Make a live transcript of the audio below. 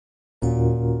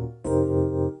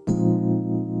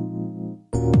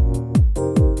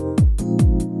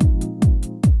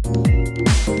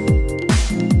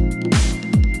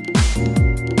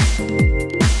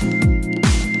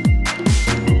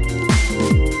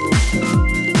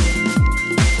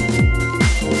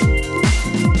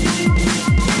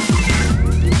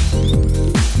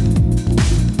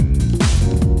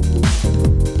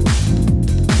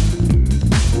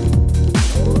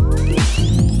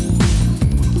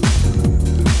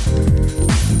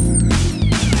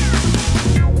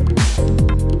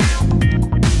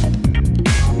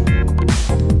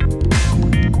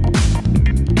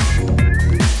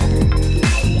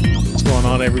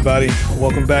everybody?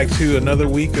 Welcome back to another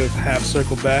week of Half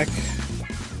Circle Back.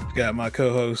 Got my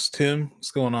co-host Tim. What's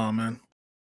going on, man?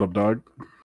 What up, dog?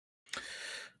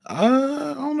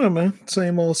 I don't know, man.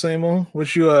 Same old, same old.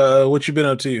 What you been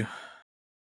up to?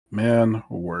 Man,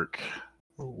 work.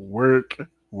 I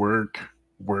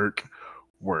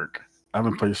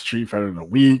haven't played Street Fighter in a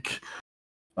week.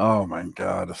 Oh my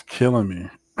god, it's killing me.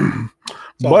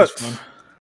 But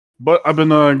I've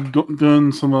been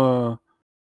doing some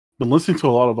been listening to a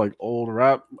lot of like old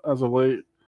rap as of late.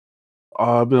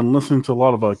 I've been listening to a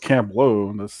lot of Camp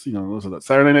Low. That's that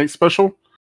Saturday Night Special,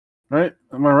 right?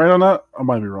 Am I right on that? I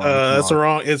might be wrong. That's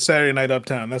wrong. It's Saturday Night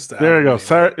Uptown. That's the there you go.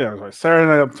 Saturday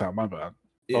Night Uptown. My bad.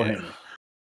 Yeah. Don't hate me.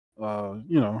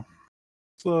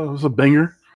 It's a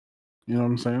banger. You know what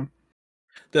I'm saying?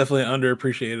 Definitely an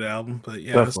underappreciated album, but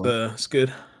yeah, it's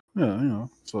good. Yeah,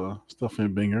 it's definitely a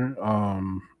banger.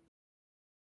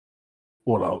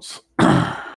 What else?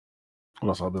 What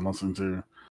else I've been listening to?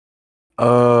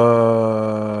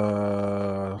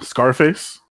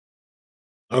 Scarface.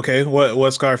 Okay,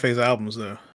 what Scarface albums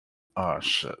though? Oh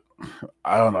shit,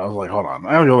 I don't know. I was like, hold on,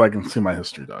 I gotta go back and see my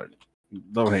history, dog.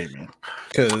 Don't hate me.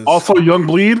 Also, Young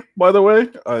Bleed, by the way.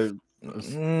 Go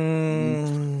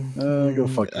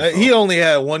fuck yourself. He only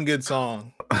had one good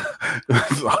song.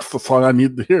 That's the song I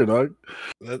need to hear, dog.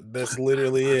 That's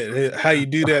literally it. How You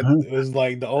Do That was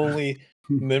like the only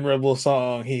memorable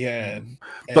song he had.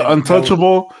 The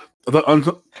Untouchable, the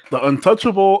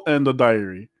Untouchable, and The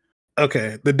Diary.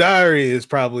 Okay, The Diary is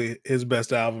probably his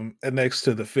best album, next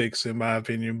to The Fix, in my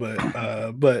opinion. But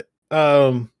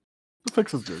The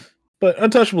Fix is good. But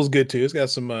Untouchable's good too. It's got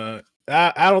some.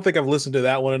 I don't think I've listened to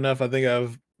that one enough. I think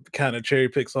I've kind of cherry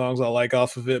picked songs I like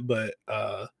off of it. But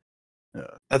yeah,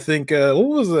 I think what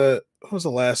was the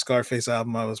last Scarface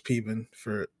album I was peeping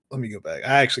for? Let me go back.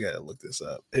 I actually got to look this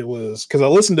up. It was because I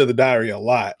listened to The Diary a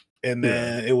lot, and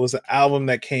then it was an album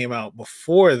that came out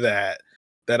before that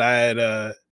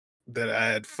I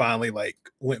had finally like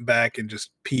went back and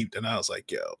just peeped, and I was like,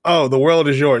 "Yo, The World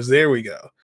Is Yours." There we go.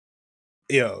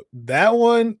 That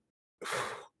one.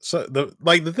 So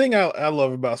the thing I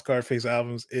love about Scarface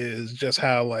albums is just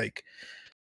how like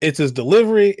it's his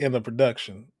delivery and the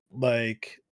production.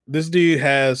 Like this dude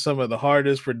has some of the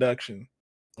hardest production.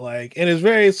 Like, and it's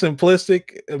very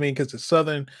simplistic. I mean, because it's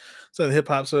southern hip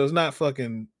hop, so it's not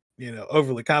fucking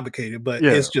overly complicated, but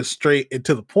it's just straight and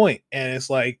to the point. And it's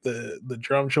like the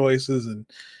drum choices and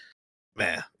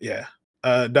man, yeah.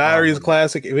 Diary is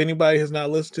classic. If anybody has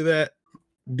not listened to that,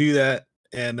 do that.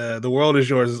 And The World Is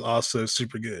Yours is also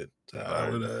super good. So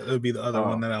it would be the other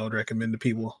one that I would recommend to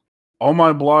people. On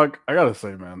my blog, I gotta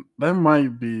say, man, that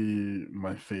might be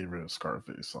my favorite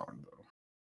Scarface song, though.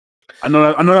 I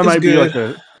know that might be like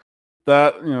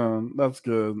that's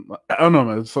good. I don't know,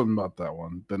 man. There's something about that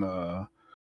one. Then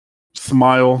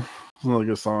Smile is another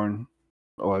good song.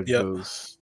 I like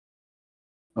those.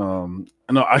 I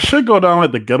know I should go down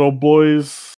like the Ghetto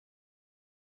Boys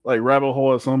rabbit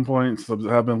hole at some point. So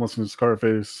I've been listening to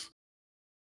Scarface.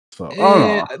 So I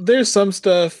don't know. There's some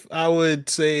stuff I would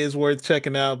say is worth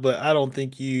checking out, but I don't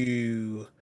think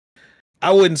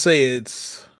I wouldn't say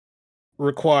it's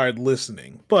required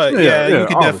listening. But you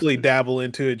can definitely dabble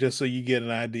into it just so you get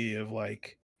an idea of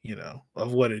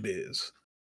of what it is.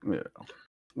 Yeah.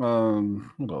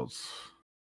 What else?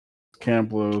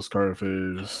 Camp Low,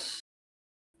 Scarface.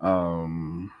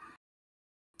 Dabbled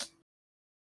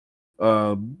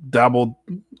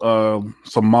some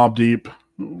Mobb Deep.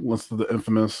 What's the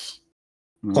infamous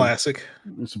classic?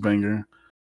 It's a banger.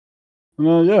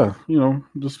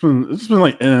 It's been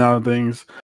like in and out of things.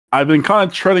 I've been kind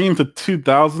of treading into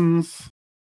 2000s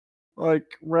like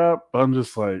rap, but I'm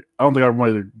just like I don't think I'm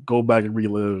ready to go back and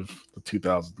relive the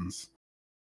 2000s.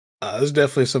 There's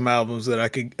definitely some albums that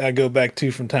I go back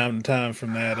to from time to time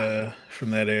from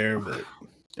that era, but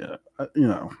yeah,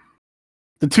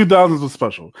 the 2000s was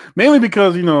special, mainly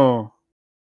because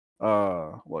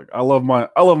like I love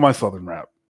my Southern rap,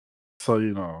 so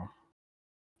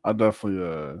I definitely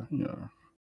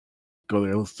go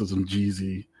there and listen to some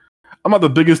Jeezy. I'm not the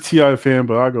biggest T.I. fan,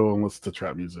 but I go and listen to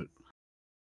trap music.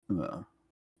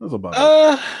 That's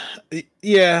about it.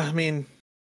 Yeah, I mean,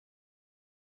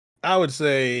 I would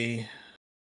say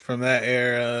from that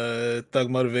era, Thug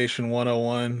Motivation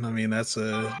 101. I mean, that's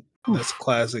a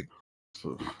classic.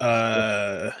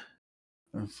 I'm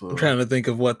trying to think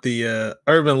of what the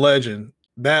Urban Legend.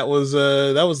 That was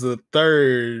the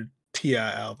third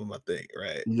T.I. album, I think,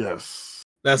 right? Yes.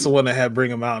 That's the one that had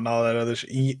Bring 'Em Out and all that other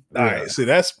shit. All right, see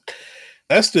that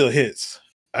still hits.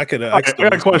 I got a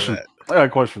question. I got a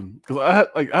question because I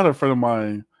had a friend of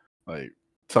mine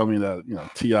tell me that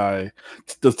Ti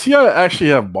does Ti actually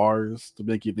have bars to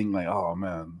make you think like, oh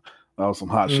man, that was some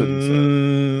hot shit he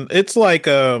said? It's like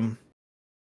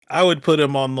I would put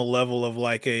him on the level of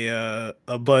like a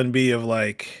Bun B of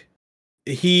like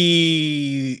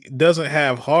he doesn't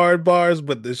have hard bars,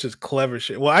 but it's just clever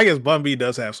shit. Well, I guess Bun B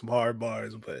does have some hard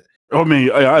bars, but I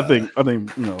mean, I think Bun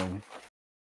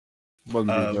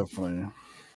B uh, definitely.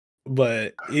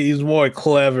 but he's more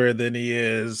clever than he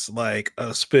is like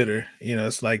a spitter.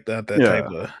 It's like that type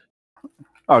of.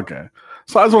 Okay,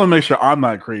 so I just want to make sure I'm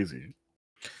not crazy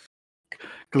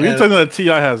because you're telling me that Ti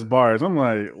has bars. I'm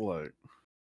like, look,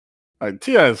 like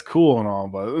Ti is cool and all,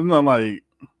 but it's not like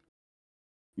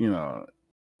he's out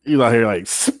here like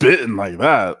spitting like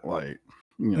that. Like,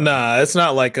 nah, it's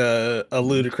not like a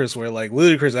Ludacris where like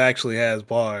Ludacris actually has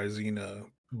bars,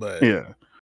 But yeah,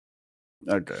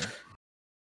 okay.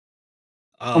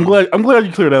 I'm glad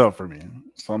you cleared that up for me,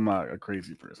 so I'm not a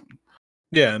crazy person.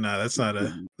 Yeah, no, that's not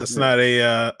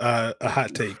a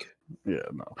hot take. Yeah,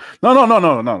 no.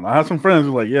 I have some friends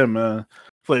who are like, yeah, man.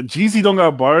 It's like Jeezy don't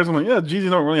got bars. I'm like, yeah, Jeezy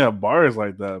don't really have bars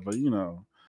like that, but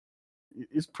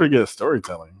he's pretty good at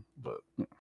storytelling. But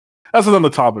that's another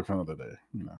topic for another day.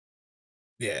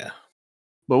 Yeah.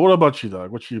 But what about you,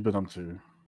 dog? What you been up to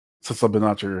since I've been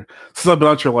out your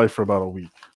life for about a week?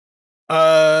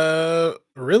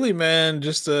 Really, man,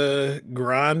 just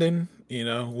grinding.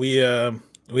 We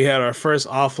had our first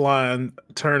offline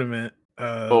tournament.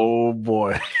 Oh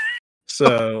boy.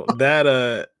 So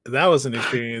that was an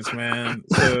experience, man.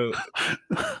 So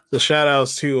the shout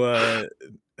outs to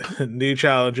new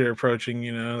challenger approaching.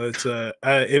 That's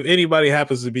if anybody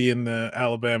happens to be in the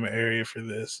Alabama area for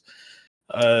this,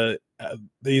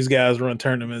 these guys run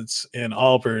tournaments in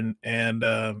Auburn, and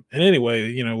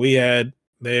anyway, we had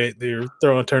they're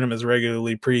throwing tournaments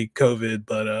regularly pre-COVID,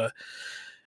 but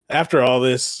after all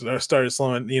this started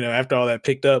slowing, after all that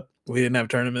picked up, we didn't have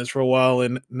tournaments for a while,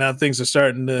 and now things are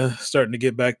starting to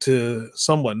get back to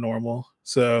somewhat normal.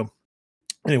 So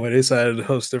anyway, they decided to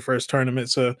host their first tournament.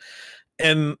 So,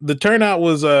 and the turnout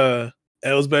was it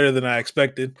was better than I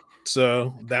expected.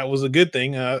 So that was a good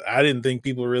thing. I didn't think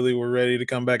people really were ready to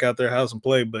come back out their house and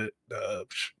play, but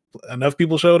enough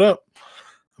people showed up.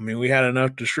 I mean, we had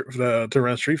enough to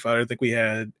run Street Fighter. I think we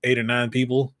had 8 or 9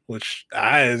 people, which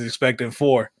I was expecting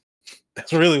 4.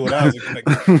 That's really what I was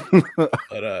expecting.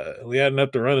 But we had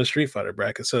enough to run a Street Fighter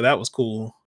bracket, so that was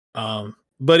cool.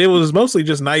 But it was mostly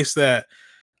just nice that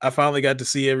I finally got to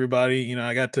see everybody.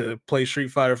 I got to play Street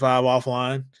Fighter 5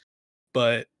 offline,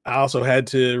 but I also had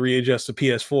to readjust the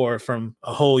PS4 from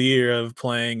a whole year of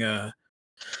playing on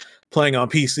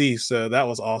PC. So that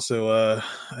was also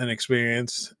an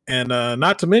experience. And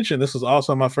not to mention, this was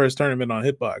also my first tournament on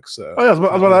Hitbox. So I was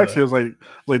about to ask you,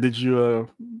 like, did you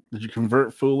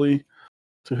convert fully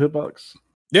to Hitbox?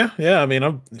 Yeah. I mean,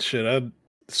 I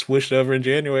switched over in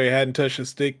January. I hadn't touched a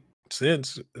stick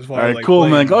since. As far all right, as like cool,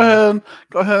 playing. Man.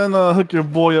 Go ahead and hook your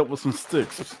boy up with some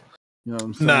sticks. You know what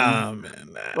I'm saying? Nah, man.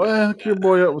 Go ahead, hook your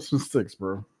boy up with some sticks,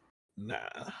 bro.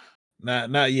 Nah,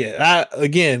 not yet.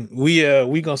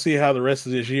 We gonna see how the rest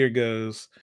of this year goes.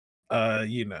 I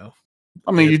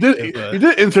mean, you did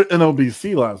enter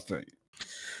NOBC last night.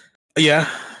 Yeah.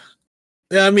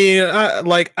 I mean,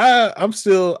 I'm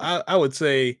still. I would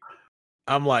say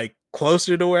I'm like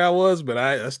closer to where I was, but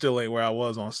I still ain't where I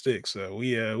was on sticks. So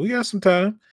we got some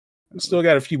time. We still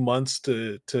got a few months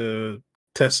to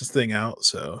test this thing out.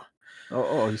 So.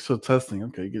 Oh, you're still testing.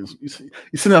 Okay, you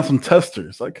send out some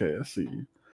testers. Okay, I see.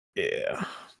 Yeah,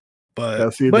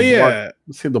 but see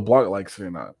the block likes it or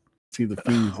not. See the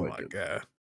fiends like it. God.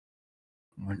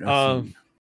 I see.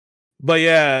 But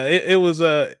yeah, it was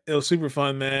super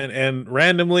fun, man. And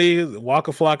randomly,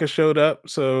 Waka Flocka showed up.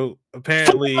 So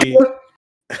apparently,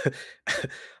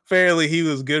 he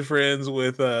was good friends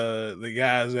with the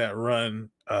guys that run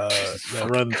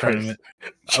the tournament,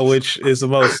 which is the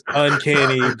most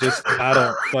uncanny. Just I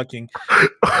don't fucking.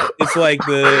 It's like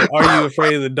the "Are you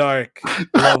afraid of the dark"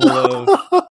 level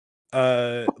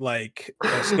of like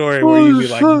a story where you'd be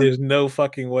like, "There's no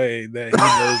fucking way that he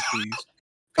knows these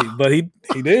people," but he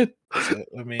did. So,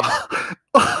 I mean,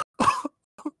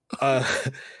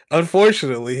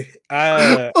 unfortunately,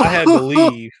 I had to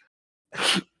leave.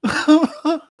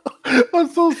 I'm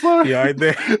so sorry. You right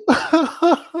there?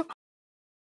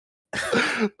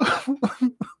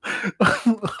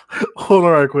 Hold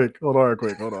on, quick.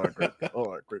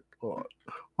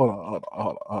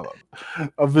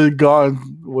 I've been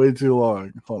gone way too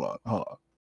long. Hold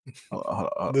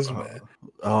on. This man.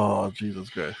 Oh, Jesus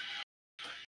Christ.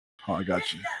 Oh, I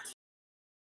got you.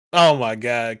 Oh my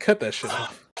God! Cut that shit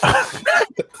off.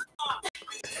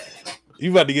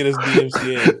 You about to get us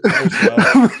DMCA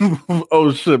first off.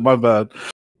 Oh shit, my bad.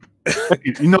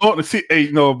 You know what? See,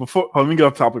 hey, before let me get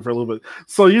off topic for a little bit.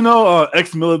 So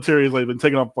ex-military has like been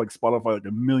taken off like Spotify like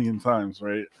a million times,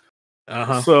 right?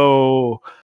 So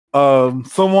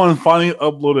someone finally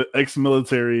uploaded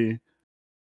ex-military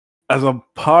as a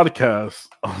podcast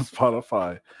on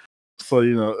Spotify. So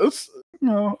it's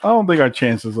I don't think our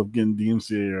chances of getting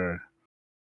DMCA are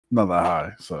not that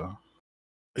high. So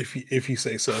if you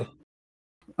say so.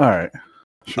 All right.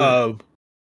 Sure.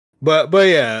 But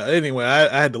yeah. Anyway,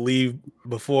 I had to leave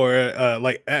before.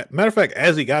 Matter of fact,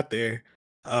 as he got there,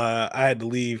 I had to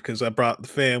leave because I brought the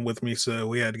fam with me, so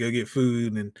we had to go get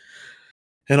food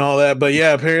and all that. But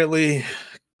yeah, apparently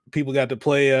people got to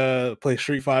play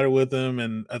Street Fighter with him,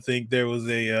 and I think there was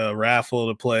a raffle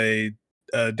to play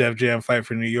Def Jam Fight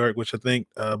for New York, which I think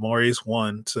Maurice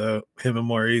won. So him and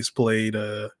Maurice played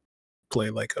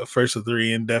like a first of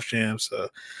 3 in Def Jam. So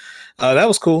that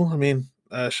was cool. I mean,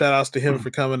 shout outs to him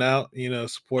for coming out,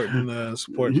 supporting the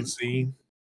scene.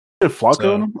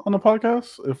 Flocka on the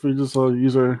podcast? If we just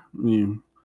user,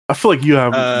 I feel like you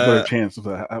have a better chance of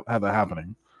have that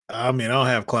happening. I mean, I don't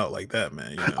have clout like that,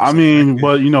 man.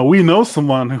 But we know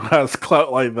someone who has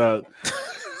clout like that.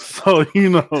 So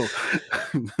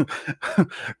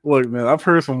look, man, I've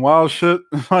heard some wild shit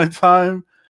in my time.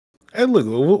 And look,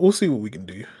 we'll see what we can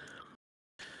do.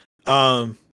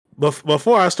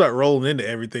 Before I start rolling into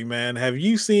everything, man, have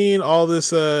you seen all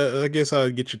this? I guess I'll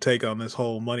get your take on this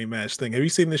whole money match thing. Have you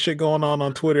seen this shit going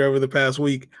on Twitter over the past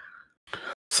week?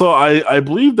 So I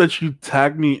believe that you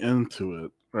tagged me into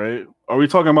it, right? Are we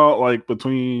talking about like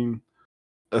between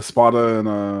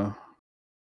Espada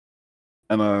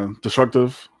and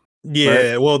Destructive?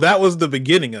 Yeah, right? Well, that was the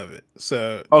beginning of it.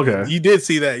 So okay, you did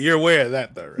see that. You're aware of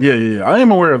that, though, right? Yeah, I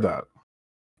am aware of that.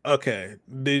 Okay.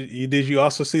 Did you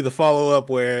also see the follow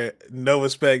up where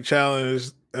Novaspec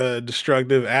challenged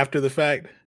Destructive after the fact?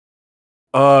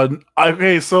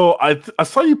 Okay, so I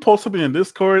saw you post something in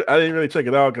Discord. I didn't really check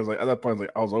it out because at that point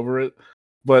I was over it.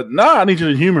 But now I need you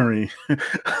to humor me.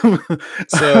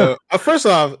 So first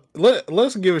off,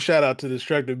 let's give a shout out to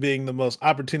Destructive being the most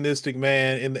opportunistic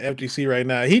man in the FGC right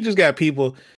now. He just got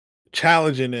people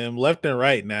challenging him left and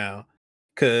right now,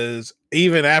 because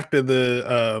even after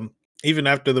the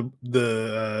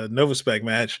Novaspec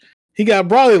match, he got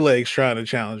Brawley Legs trying to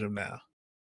challenge him now.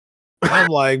 I'm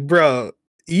like, bro,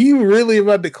 you really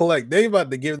about to collect? They about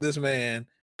to give this man.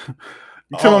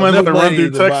 You tell him to run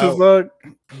through Texas, dog.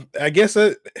 I guess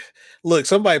look,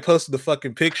 somebody posted the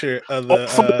fucking picture of the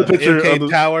MK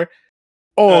Tower.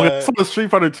 Oh, it's the Street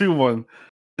Fighter 2 one.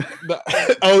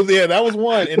 Oh yeah, that was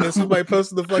one, and then somebody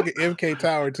posted the fucking MK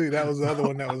Tower too. That was the other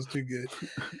one that was too good.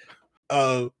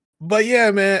 But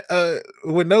yeah, man,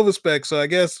 with Novaspec, so I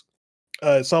guess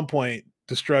at some point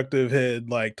Destructive had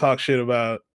like talked shit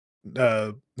about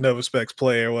Novaspec's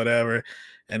play or whatever,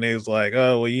 and he was like,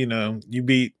 oh well, you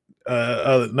beat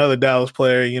another Dallas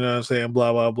player, you know what I'm saying,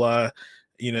 blah blah blah,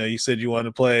 you said you wanted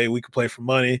to play, we could play for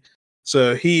money.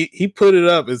 So he put it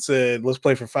up and said, let's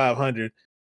play for 500.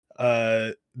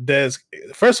 Des,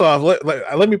 first off,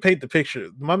 let me paint the picture.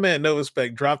 My man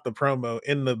Novaspec dropped the promo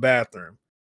in the bathroom.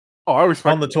 Oh, I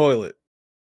respect on the toilet.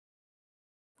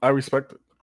 I respect it.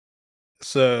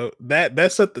 So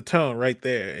that set the tone right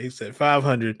there. He said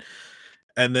 500,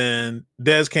 and then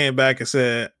Des came back and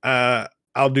said,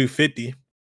 I'll do 50.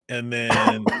 And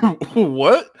then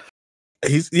what?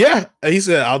 He said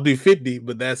I'll do 50,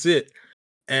 but that's it.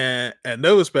 And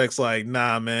Novaspec's like,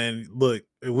 nah, man, look,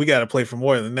 we got to play for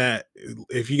more than that.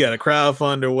 If you got a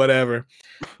crowdfund or whatever,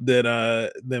 then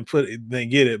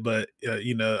get it. But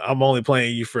I'm only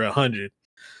playing you for 100.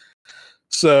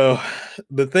 So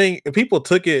the thing, people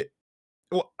took it.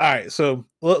 Well, all right, so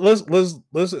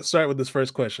let's start with this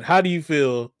first question. How do you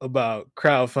feel about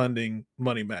crowdfunding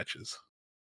money matches?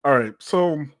 All right,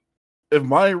 so if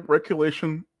my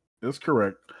recollection is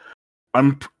correct,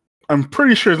 I'm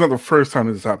pretty sure it's not the first time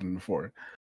this has happened before.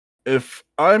 If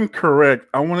I'm correct,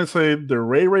 I want to say the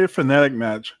Ray Fnatic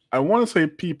match, I want to say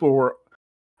people were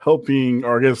helping,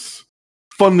 or I guess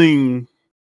funding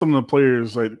some of the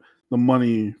players, like the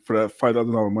money for that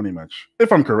 $5,000 money match.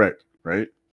 If I'm correct, right?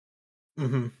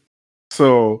 Mm-hmm.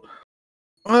 So,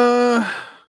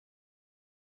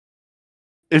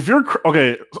 if you're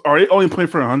okay, are they only playing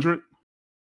for 100?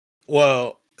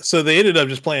 Well, so they ended up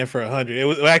just playing for 100. It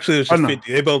was just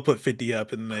 50. They both put 50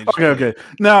 up, and they just okay.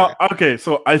 Now, okay,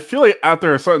 so I feel like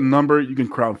after a certain number, you can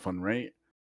crowdfund, right?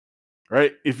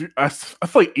 Right? If you, I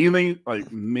feel like anything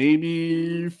like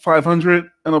maybe 500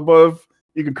 and above,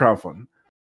 you can crowdfund.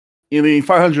 Anything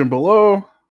 500 and below,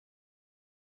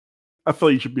 I feel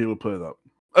like you should be able to put it up.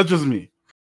 That's just me.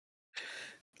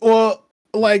 Well,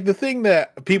 like the thing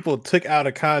that people took out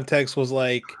of context was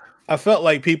like I felt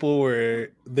like people were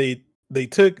they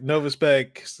took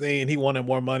Novaspec saying he wanted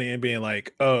more money and being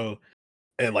like, oh,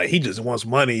 and like he just wants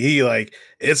money. He like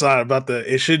it's not about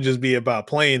it should just be about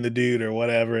playing the dude or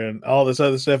whatever and all this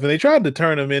other stuff. And they tried to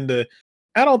turn him into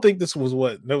I don't think this was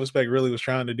what Novaspec really was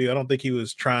trying to do. I don't think he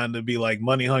was trying to be like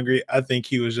money hungry. I think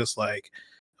he was just like,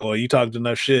 well, you talked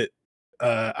enough shit.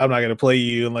 I'm not gonna play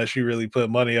you unless you really put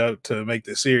money up to make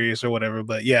this serious or whatever.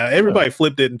 But yeah, everybody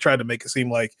flipped it and tried to make it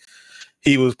seem like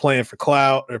he was playing for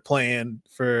clout or playing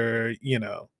for,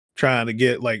 trying to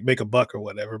get like make a buck or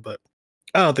whatever. But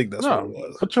I don't think that's what it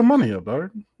was. Put your money up,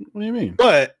 dog. What do you mean?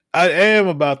 But I am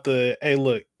about hey,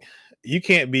 look,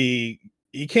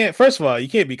 first of all, you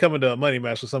can't be coming to a money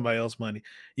match with somebody else's money.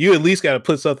 You at least got to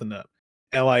put something up.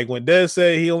 And like when Des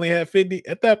said he only had 50,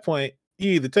 at that point,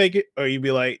 you either take it or you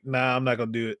be like, nah, I'm not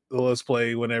going to do it. Let's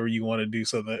play whenever you want to do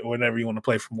something, whenever you want to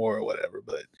play for more or whatever.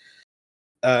 But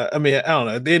I mean, I don't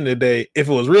know. At the end of the day, if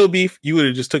it was real beef, you would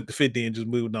have just took the 50 and just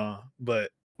moved on. But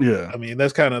yeah, I mean,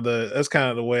 that's kind of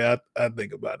the way I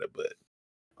think about it. But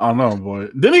I don't know, boy.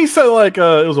 Didn't he say like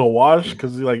it was a wash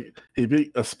because he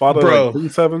beat Espada like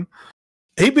 10-7?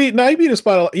 He beat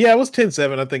Espada. Yeah, it was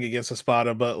 10-7, I think, against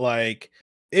Espada, but like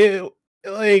I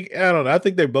don't know. I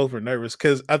think they both were nervous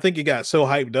because I think it got so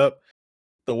hyped up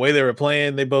the way they were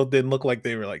playing. They both didn't look like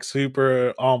they were like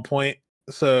super on point.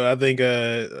 So I think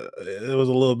it was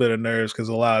a little bit of nerves because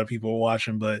a lot of people were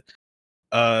watching. But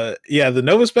yeah, the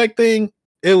Novaspec thing,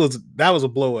 that was a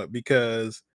blow up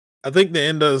because I think the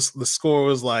end of the score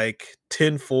was like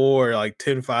 10-4 or like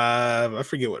 10-5. I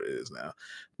forget what it is now.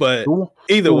 But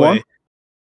either way,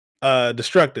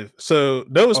 Destructive. So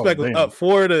Novaspec was up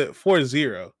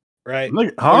 4-0, right?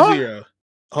 4-0.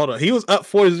 Hold on. He was up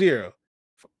 4-0.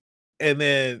 And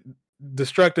then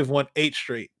Destructive won 8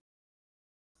 straight.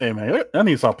 Hey man, I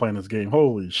need to stop playing this game.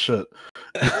 Holy shit.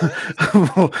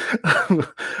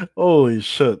 Holy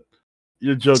shit.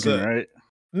 You're joking, right?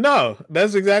 No,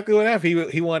 that's exactly what happened.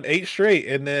 He won 8 straight,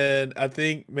 and then I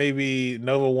think maybe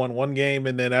Nova won 1 game,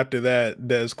 and then after that,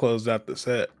 Des closed out the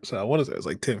set. So I want to say it was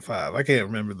like 10-5. I can't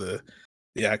remember the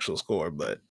actual score,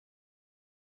 but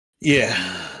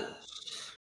yeah.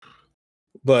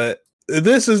 But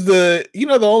this is the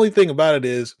only thing about it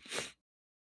is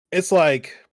it's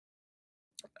like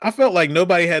I felt like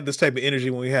nobody had this type of energy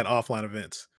when we had offline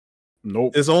events.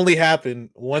 Nope. It's only happened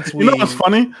once we. You know what's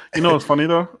funny? You know what's funny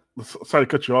though? Sorry to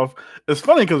cut you off. It's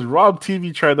funny because Rob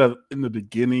TV tried that in the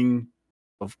beginning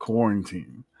of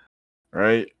quarantine,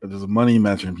 right? There's money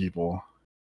matching people,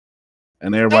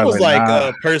 and everybody was like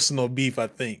a personal beef, I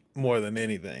think, more than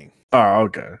anything. Oh,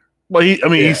 okay. But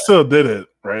he still did it,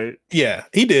 right? Yeah,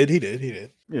 he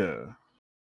did. Yeah,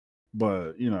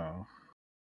 but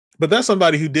but that's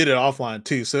somebody who did it offline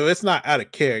too, so it's not out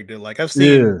of character. Like I've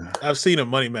seen a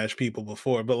money match people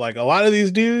before, but like a lot of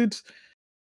these dudes,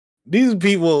 these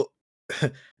people,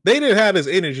 they didn't have this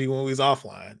energy when we was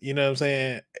offline. You know what I'm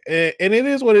saying? And it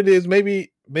is what it is.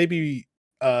 Maybe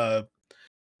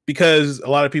because a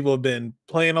lot of people have been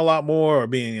playing a lot more or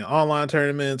being in online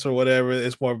tournaments or whatever.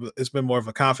 It's been more of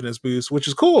a confidence boost, which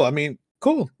is cool. I mean,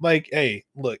 cool. Like, hey,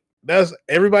 look, that's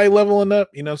everybody leveling up.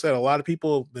 You know what I'm saying? A lot of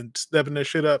people have been stepping their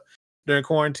shit up during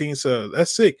quarantine, so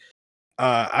that's sick.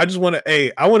 I just want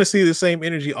to, I want to see the same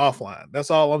energy offline.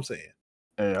 That's all I'm saying.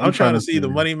 Hey, I'm trying to see the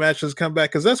money matches come back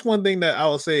because that's one thing that I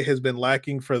will say has been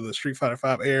lacking for the Street Fighter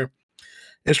V era.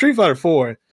 In Street Fighter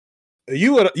 4,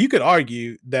 you could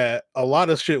argue that a lot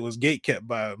of shit was gate kept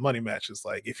by money matches.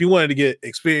 Like if you wanted to get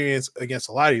experience against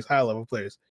a lot of these high level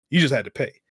players, you just had to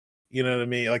pay. You know what I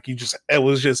mean? Like it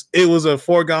was a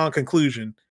foregone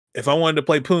conclusion. If I wanted to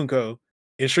play Punko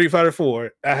in Street Fighter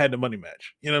 4, I had the money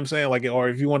match. You know what I'm saying? Like, or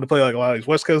if you wanted to play like a lot of these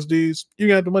West Coast dudes, you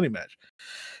got the money match.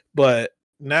 But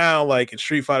now, like in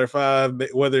Street Fighter 5,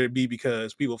 whether it be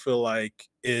because people feel like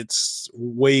it's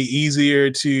way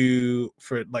easier to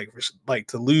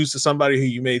lose to somebody who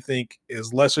you may think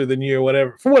is lesser than you or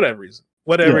whatever, for whatever reason,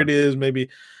 it is, maybe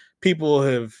people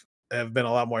have been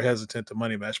a lot more hesitant to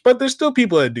money match. But there's still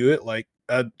people that do it. Like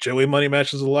Joey money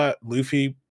matches a lot.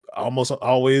 Luffy almost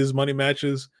always money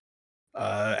matches.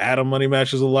 Adam money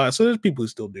matches a lot. So there's people who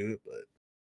still do it, but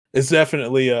it's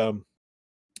definitely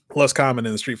less common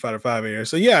in the Street Fighter 5 era.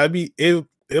 So yeah,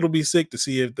 it'll be sick to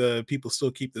see if the people still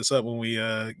keep this up when we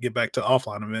get back to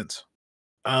offline events.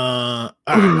 So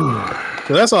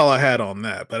that's all I had on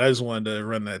that, but I just wanted to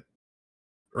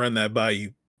run that by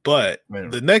you. But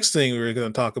the next thing we were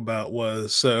going to talk about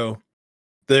was, so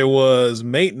there was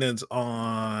maintenance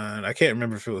on, I can't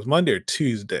remember if it was Monday or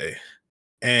Tuesday,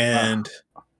 and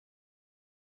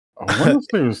I want to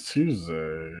say it was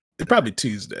Tuesday. Probably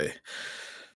Tuesday.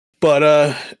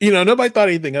 But nobody thought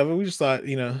anything of it. We just thought,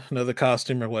 another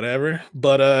costume or whatever.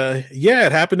 But yeah,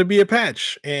 it happened to be a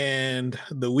patch. And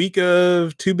the week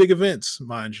of two big events,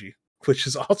 mind you, which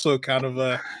is also kind of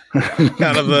a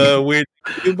weird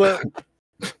thing to do, but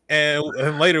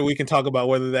and later we can talk about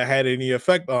whether that had any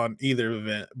effect on either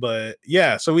event. But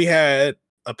yeah, so we had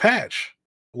a patch,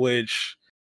 which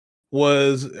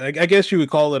was I guess you would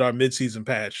call it our mid-season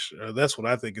patch. That's what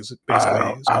I think is basically.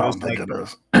 I So don't it's think like, it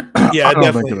is. yeah, I don't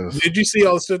think definitely. it is. Did you see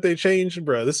all the stuff they changed,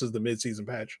 bro? This is the mid-season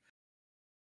patch.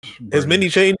 As Very, many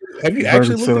changes. Have you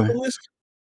actually looked at the list?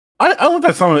 I looked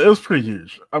at some of it. It was pretty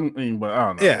huge. I mean, but I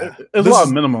don't know. Yeah, It's a lot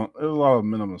of minimum. It was a lot of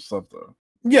minimum stuff though.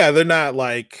 Yeah, they're not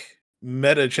like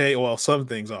meta change. Well, some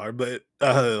things are, but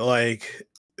like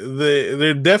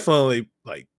they're definitely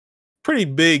like pretty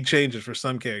big changes for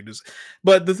some characters.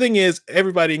 But the thing is,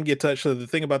 everybody can get touched. So the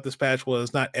thing about this patch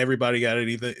was not everybody got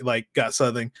anything, like got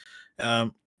something.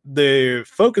 Their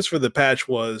focus for the patch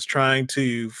was trying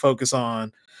to focus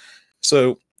on.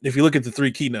 So if you look at the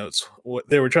three keynotes, what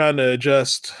they were trying to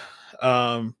adjust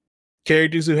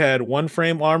characters who had one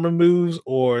frame armor moves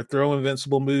or throw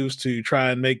invincible moves to try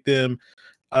and make them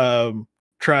a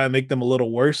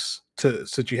little worse so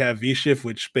that you have V shift,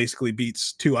 which basically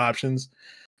beats two options.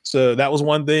 So that was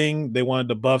one thing. They wanted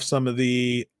to buff some of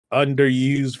the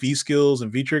underused V skills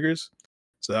and V triggers.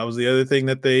 So that was the other thing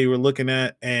that they were looking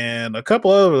at. And a couple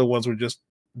other ones were just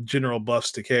general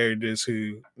buffs to characters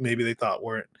who maybe they thought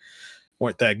weren't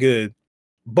that good.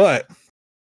 But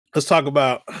let's talk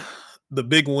about the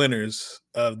big winners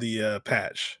of the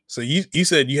patch. So you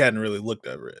said you hadn't really looked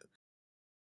over it.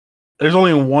 There's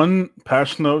only one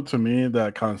patch note to me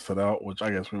that kind of stood out, which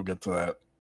I guess we'll get to that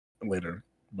later,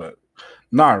 but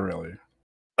not really.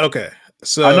 Okay,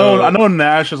 so I know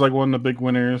Nash is like one of the big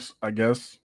winners, I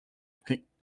guess.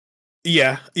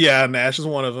 Yeah, Nash is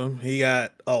one of them. He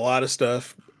got a lot of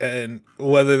stuff, and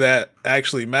whether that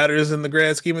actually matters in the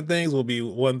grand scheme of things will be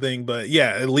one thing. But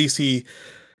yeah, at least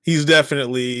he's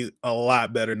definitely a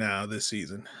lot better now this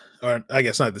season, or I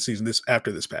guess not this season. This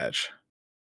after this patch,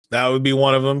 that would be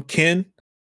one of them. Ken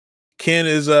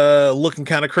is looking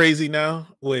kind of crazy now,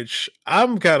 which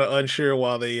I'm kind of unsure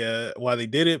why they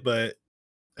did it, but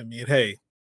I mean, hey.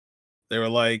 They were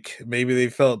like, maybe they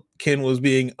felt Ken was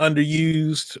being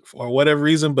underused for whatever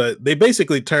reason, but they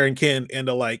basically turned Ken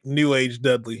into like New Age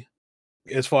Dudley,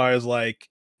 as far as like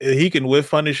he can whiff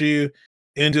punish you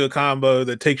into a combo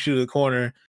that takes you to the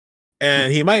corner,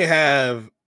 and he might have.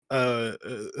 I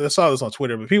saw this on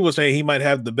Twitter, but people were saying he might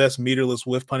have the best meterless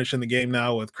whiff punish in the game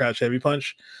now with crouch heavy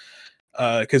punch.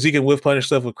 Because he can whiff punish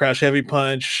stuff with crouch heavy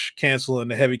punch, cancel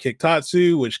the heavy kick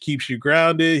tatsu, which keeps you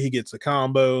grounded. He gets a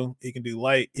combo. He can do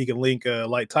light. He can link a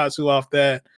light tatsu off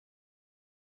that.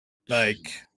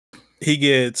 Like he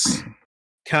gets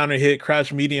counter hit,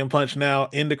 crouch medium punch now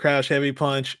into crouch heavy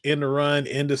punch, into run,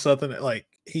 into something like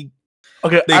he.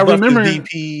 Okay, I remember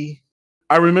DP.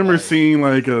 I remember seeing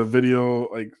like a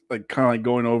video, like kind of like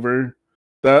going over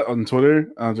that on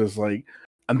Twitter. I was just like.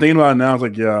 I'm thinking about it now. I was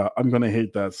like, yeah, I'm gonna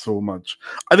hate that so much.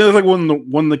 I think it's like one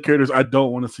of the characters I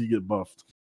don't want to see get buffed.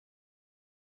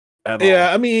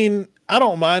 Yeah, I mean, I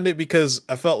don't mind it because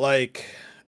I felt like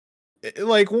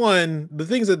one, the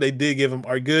things that they did give him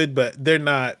are good, but they're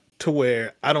not to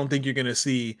where I don't think you're gonna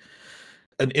see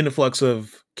an influx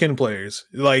of Ken players.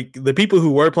 Like the people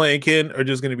who were playing Ken are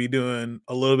just gonna be doing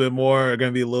a little bit more, are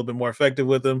gonna be a little bit more effective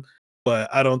with them. But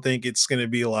I don't think it's gonna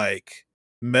be like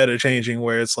meta changing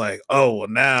where it's like, oh, well,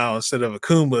 now instead of a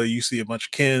Kumba, you see a bunch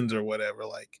of Kens or whatever.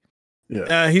 Like,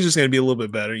 yeah, he's just gonna be a little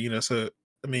bit better, So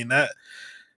I mean that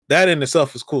in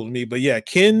itself is cool to me. But yeah,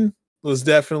 Ken was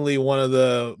definitely one of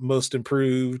the most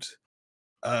improved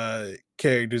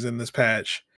characters in this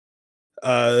patch.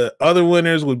 Other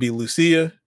winners would be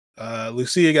Lucia.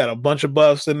 Lucia got a bunch of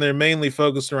buffs, and they're mainly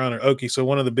focused around her Oki. So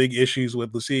one of the big issues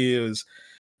with Lucia is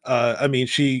I mean,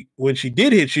 when she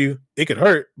did hit you, it could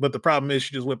hurt, but the problem is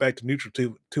she just went back to neutral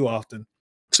too often,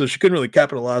 so she couldn't really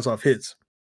capitalize off hits.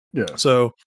 Yeah.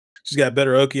 So she's got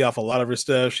better Oki off a lot of her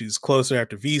stuff. She's closer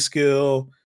after V skill.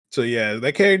 So yeah,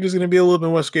 that character's going to be a little bit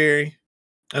more scary,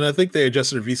 and I think they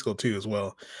adjusted her V skill too as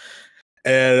well.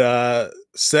 And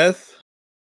Seth,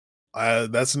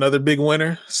 that's another big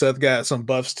winner. Seth got some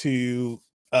buffs to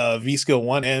V skill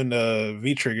 1 and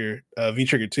V trigger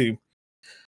 2.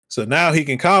 So now he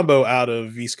can combo out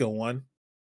of V skill 1.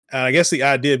 And I guess the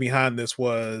idea behind this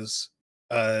was,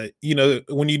 when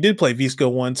you did play V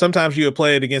skill 1, sometimes you would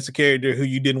play it against a character who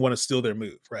you didn't want to steal their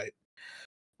move, right?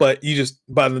 But you just,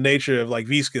 by the nature of like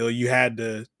V skill, you had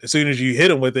to, as soon as you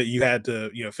hit him with it, you had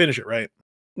to, finish it, right?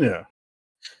 Yeah.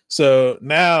 So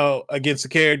now against a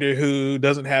character who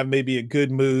doesn't have maybe a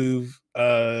good move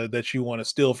that you want to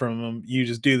steal from them, you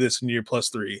just do this and you're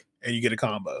 +3 and you get a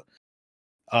combo.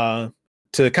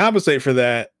 To compensate for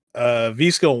that,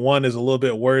 V skill 1 is a little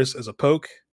bit worse as a poke.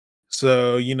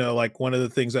 So, like one of the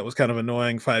things that was kind of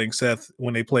annoying fighting Seth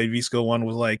when they played V skill 1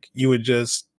 was like you would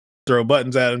just throw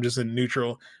buttons at him just in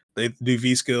neutral. They do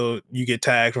V skill, you get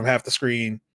tagged from half the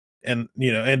screen and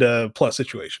end a plus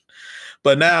situation.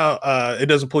 But now it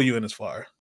doesn't pull you in as far.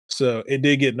 So it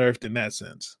did get nerfed in that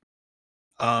sense.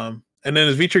 And then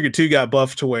as V Trigger 2 got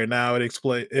buffed to where now it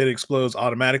explodes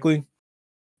automatically,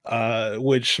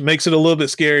 which makes it a little bit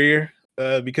scarier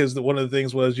because one of the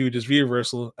things was you would just V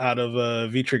reversal out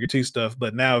of V Trigger 2 stuff.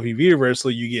 But now if you V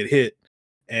reversal, you get hit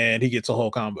and he gets a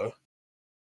whole combo.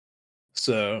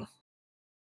 So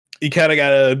you kind of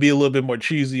got to be a little bit more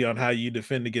choosy on how you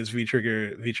defend against V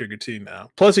Trigger 2 now.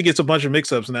 Plus, he gets a bunch of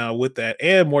mix-ups now with that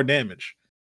and more damage.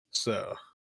 So,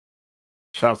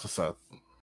 shouts to Seth.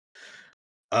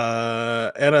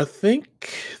 And I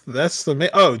think that's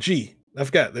the G. I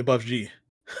forgot they buffed G.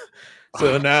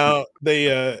 So now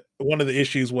they one of the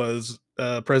issues was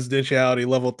presidentiality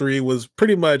level 3 was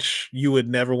pretty much you would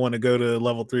never want to go to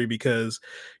level 3 because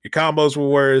your combos were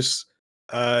worse.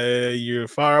 Your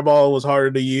fireball was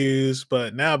harder to use,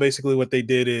 but now basically what they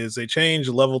did is they changed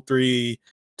level 3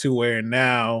 to where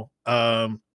now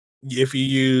if you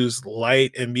use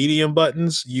light and medium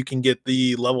buttons, you can get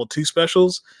the level 2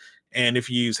 specials, and if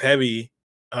you use heavy,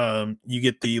 you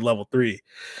get the level 3.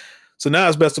 So now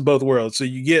it's best of both worlds. So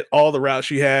you get all the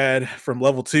routes you had from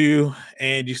level 2,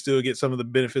 and you still get some of the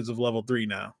benefits of level 3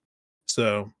 now.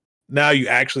 So now you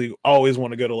actually always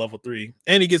want to go to level 3.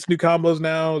 And he gets new combos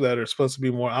now that are supposed to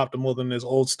be more optimal than his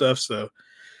old stuff. So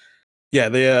yeah,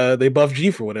 they buff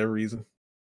G for whatever reason.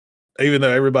 Even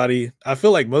though I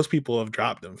feel like most people have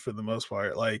dropped him for the most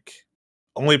part. Like,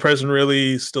 only person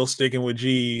really still sticking with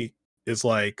G is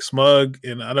like Smug,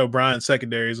 and I know Brian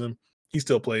secondaries him. He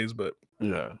still plays, but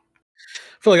yeah.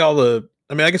 I feel like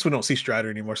I guess we don't see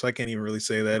Strider anymore, so I can't even really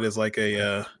say that as like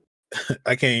a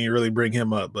I can't even really bring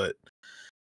him up, but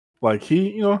like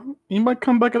he might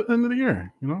come back at the end of the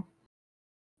year,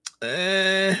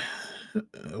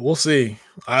 we'll see.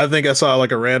 I think I saw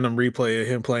like a random replay of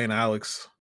him playing Alex.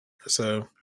 So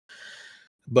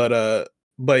but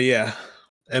yeah.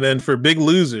 And then for big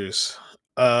losers,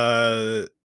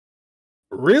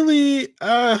 really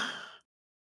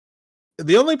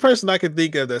the only person I can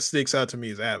think of that sticks out to me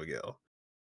is Abigail.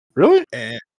 Really?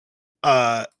 And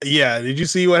yeah, did you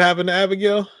see what happened to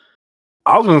Abigail?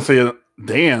 I was gonna say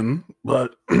Dan,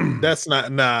 but that's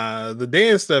not the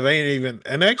Dan stuff ain't even,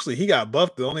 and actually he got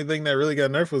buffed. The only thing that really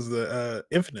got nerfed was the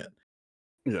infinite.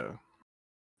 Yeah.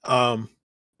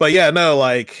 But yeah, no,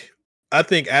 like I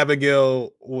think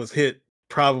Abigail was hit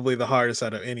probably the hardest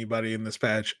out of anybody in this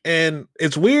patch. And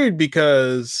it's weird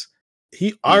because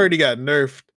he already got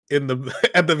nerfed in the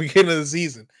at the beginning of the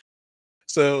season.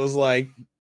 So it was like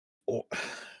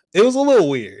it was a little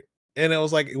weird. And it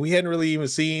was like we hadn't really even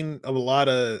seen a lot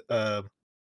of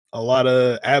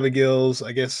Abigails,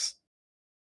 I guess,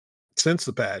 since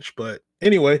the patch. But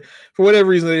anyway, for whatever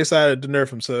reason, they decided to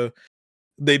nerf him. So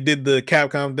they did the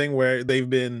Capcom thing where they've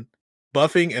been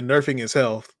buffing and nerfing his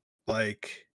health.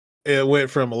 Like it went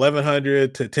from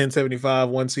 1100 to 1075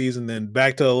 one season, then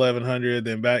back to 1100,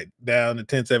 then back down to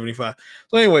 1075.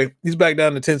 So anyway, he's back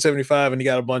down to 1075, and he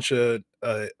got a bunch of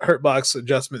hurt box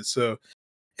adjustments. So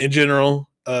in general,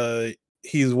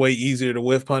 he's way easier to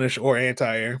whiff punish or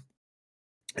anti-air.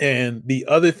 And the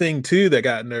other thing too that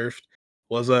got nerfed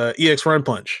was EX run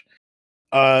punch.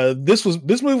 This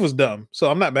move was dumb,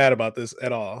 so I'm not mad about this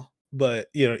at all. But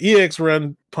EX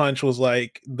run punch was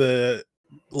like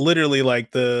literally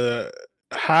like the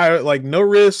high, like no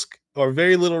risk or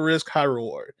very little risk, high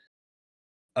reward.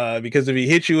 Because if he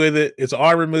hits you with it, it's an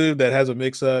armor move that has a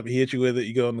mix up. He hits you with it,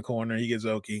 you go in the corner, he gets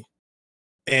Oki,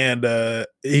 and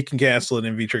he can cancel it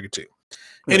in V Trigger 2.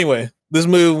 Yeah. Anyway, this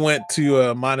move went to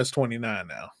 -29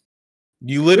 now.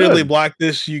 You literally block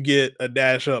this, you get a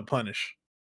dash up punish.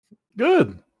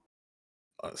 Good.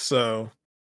 So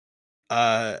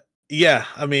yeah,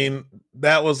 I mean,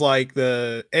 that was like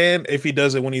and if he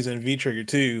does it when he's in V Trigger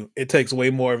 2, it takes way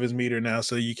more of his meter now,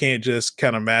 so you can't just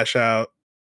kind of mash out,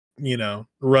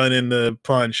 run in the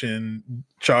punch and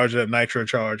charge up Nitro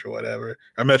Charge or whatever,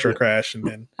 or Metro Crash, and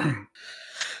then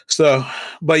so,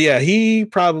 but yeah, he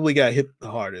probably got hit the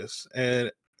hardest,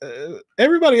 and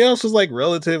everybody else was like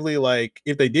relatively, like,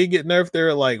 if they did get nerfed,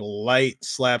 they're like light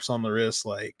slaps on the wrist,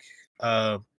 like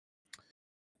trying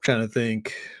to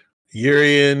think.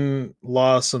 Urian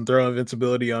lost some throw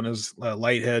invincibility on his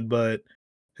light head, but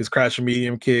his crash and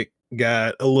medium kick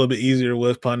got a little bit easier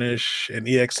with punish, and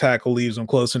EX tackle leaves them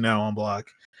closer now on block.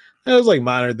 It was like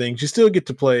minor things. You still get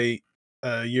to play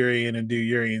Urian and do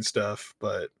Urian stuff,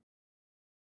 but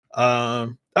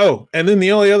oh, and then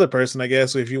the only other person, I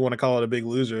guess, if you want to call it a big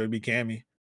loser, would be Cammy.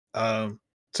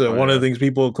 So one of the things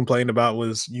people complained about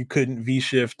was you couldn't V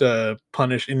shift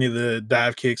punish any of the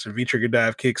dive kicks or V trigger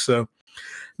dive kicks. So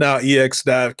now EX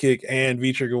dive kick and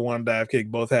V trigger 1 dive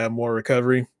kick both have more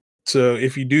recovery. So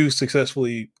if you do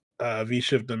successfully V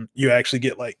shift them, you actually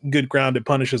get like good grounded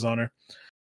punishes on her.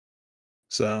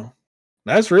 So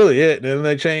that's really it. And then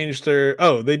they changed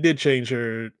they did change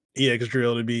her EX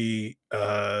drill to be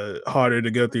harder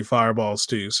to go through fireballs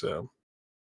too. So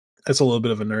that's a little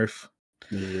bit of a nerf.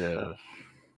 Yeah.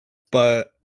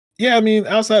 But yeah, I mean,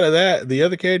 outside of that, the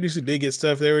other characters who did get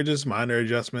stuff, they were just minor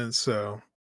adjustments. So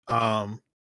yeah,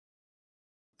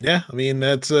 I mean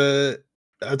that's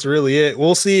really it.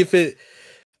 We'll see if it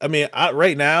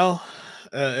right now,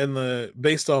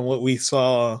 based on what we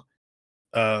saw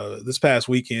this past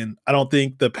weekend, I don't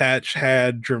think the patch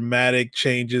had dramatic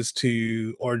changes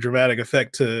to or dramatic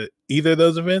effect to either of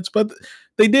those events, but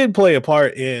they did play a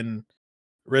part in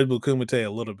Red Bull Kumite a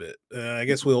little bit. I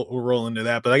guess we'll roll into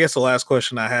that. But I guess the last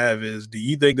question I have is, do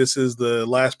you think this is the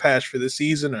last patch for this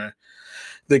season, or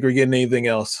think we're getting anything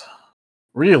else?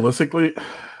 Realistically,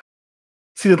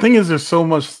 see, the thing is, there's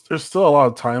still a lot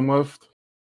of time left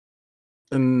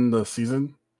in the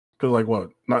season. Because, like, what?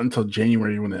 Not until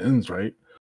January when it ends, right?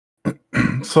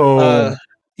 So,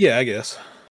 yeah, I guess.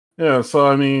 Yeah, so,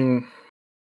 I mean,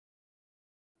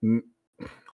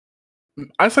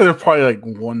 I'd say there's probably, like,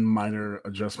 one minor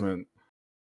adjustment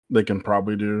they can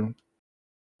probably do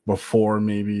before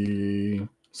maybe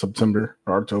September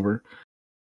or October.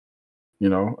 You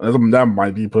know, that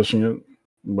might be pushing it.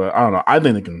 But I don't know. I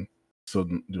think they can still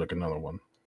do, like, another one.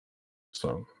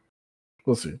 So,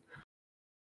 we'll see.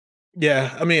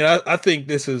 Yeah, I mean, I think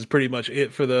this is pretty much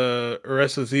it for the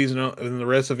rest of the season, and the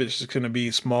rest of it's just going to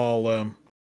be small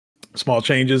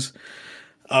changes.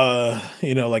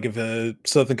 Like if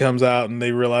something comes out and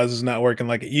they realize it's not working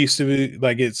like it used to be,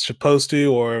 like it's supposed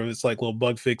to, or if it's like little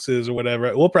bug fixes or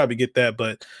whatever, we'll probably get that.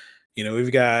 But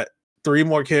we've got 3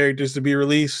 more characters to be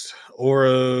released: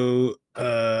 Oro,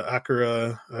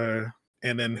 Akira,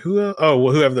 and then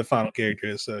whoever the final character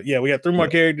is. So yeah, we got 3 more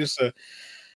characters. So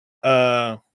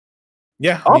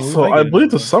yeah. Also, I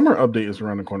believe the summer update is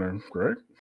around the corner, correct?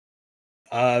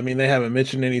 I mean, they haven't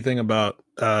mentioned anything about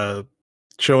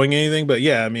showing anything, but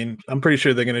yeah, I mean, I'm pretty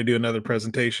sure they're going to do another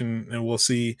presentation, and we'll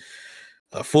see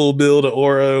a full build of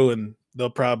Oro, and they'll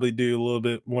probably do a little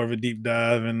bit more of a deep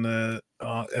dive in the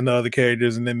other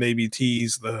characters, and then maybe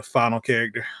tease the final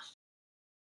character.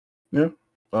 Yeah.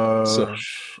 Oh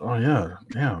yeah,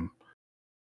 damn.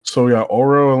 So we got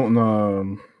Oro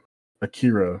and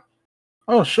Akira.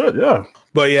 Oh shit, yeah.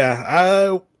 But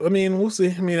yeah, I mean, we'll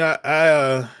see. I mean,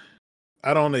 I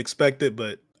don't expect it,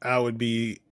 but I wouldn't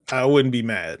be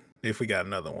mad if we got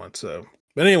another one. So,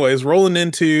 but anyways, rolling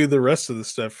into the rest of the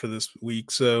stuff for this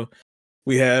week. So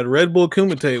we had Red Bull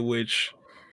Kumite, which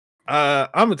I'm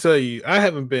gonna tell you, I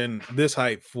haven't been this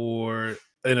hyped for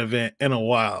an event in a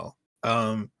while.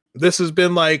 This has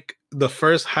been like the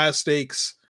first high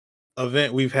stakes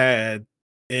event we've had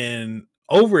in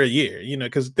over a year,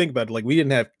 because think about it, like we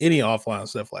didn't have any offline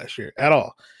stuff last year at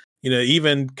all.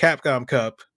 Even Capcom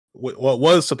Cup, what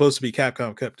was supposed to be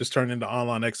Capcom Cup, just turned into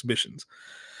online exhibitions.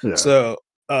 Yeah. So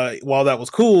while that was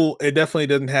cool, it definitely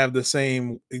doesn't have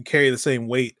carry the same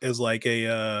weight as like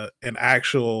an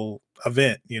actual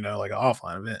event, like an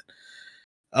offline event.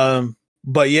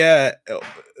 But yeah,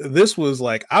 this was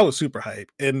like, I was super hyped,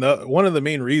 and one of the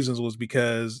main reasons was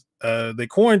because they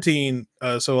quarantined.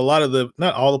 So a lot of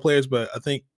not all the players, but I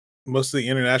think most of the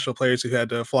international players who had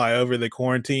to fly over, they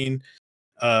quarantined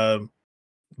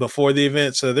before the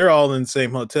event, so they're all in the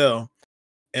same hotel.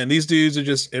 And these dudes are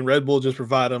and Red Bull just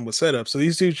provide them with setup. So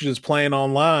these dudes are just playing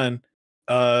online,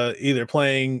 either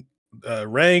playing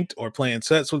ranked or playing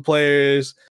sets with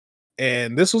players.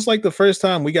 And this was like the first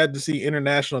time we got to see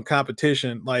international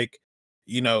competition, like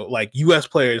US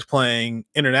players playing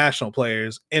international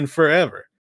players in forever.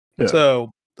 Yeah. So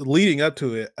leading up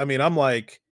to it, I mean, I'm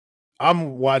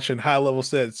watching high level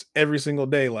sets every single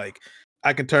day. Like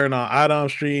I can turn on Idom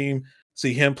stream,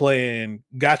 see him playing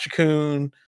Gachikun,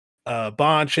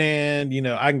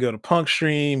 Bonchan, I can go to Punk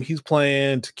stream, he's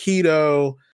playing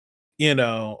Takedo,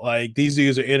 like these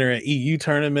dudes are entering EU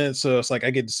tournaments, so it's like I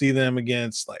get to see them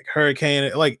against like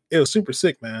Hurricane. Like it was super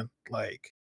sick, man.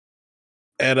 Like,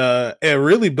 and it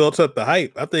really built up the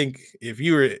hype. I think if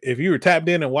you were tapped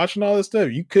in and watching all this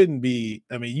stuff, you couldn't be.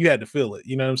 I mean, you had to feel it.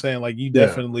 You know what I'm saying? Like you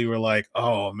definitely were like,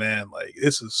 oh man, like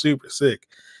this is super sick.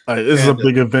 This is a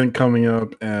big event coming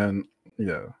up, and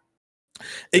yeah,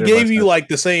 it gave you like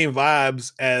the same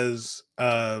vibes as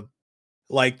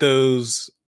like those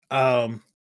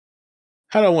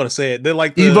how do I want to say it? They're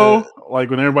like Evo, like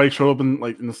when everybody showed up in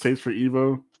the States for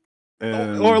Evo.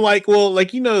 Or like, well,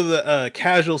 like, you know, the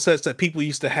casual sets that people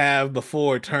used to have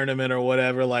before a tournament or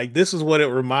whatever. Like, this is what it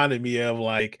reminded me of.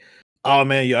 Like, oh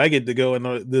man, yo, I get to go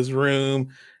in this room,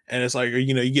 and it's like,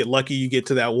 you know, you get lucky, you get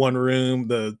to that one room,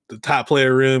 the top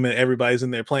player room, and everybody's in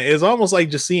there playing. It's almost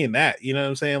like just seeing that. You know what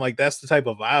I'm saying? Like, that's the type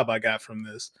of vibe I got from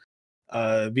this,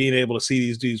 being able to see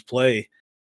these dudes play.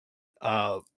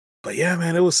 But yeah,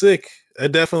 man, it was sick.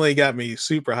 It definitely got me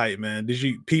super hyped, man. Did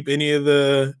you peep any of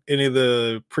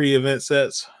the pre-event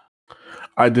sets?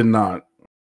 I did not.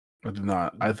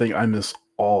 I think I missed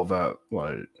all that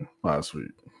like last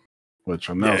week, which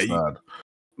I'm now sad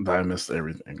that I missed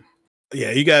everything.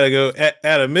 Yeah, you gotta go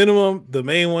at a minimum. The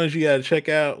main ones you gotta check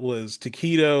out was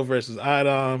Taquito versus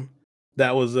Idom.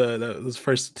 That was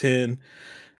first to 10.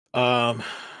 I'm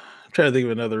trying to think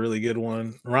of another really good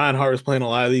one. Reinhardt was playing a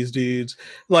lot of these dudes.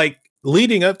 Like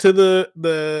leading up to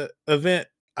the event,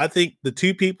 I think the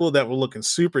two people that were looking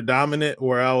super dominant,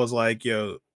 where I was like,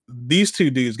 yo, these two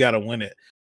dudes got to win it,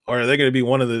 or they're going to be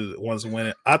one of the ones to win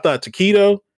it. I thought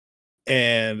Taquito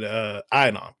and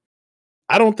Idom.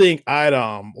 I don't think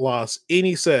Idom lost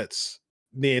any sets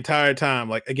the entire time,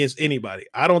 like against anybody.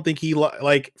 I don't think he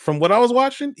like from what I was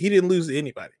watching, he didn't lose to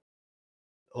anybody.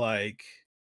 Like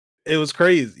it was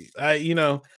crazy.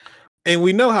 And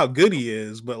we know how good he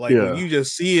is, but like when you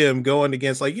just see him going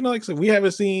against, like, you know, like I said, we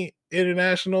haven't seen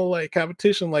international like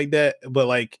competition like that, but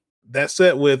like that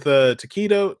set with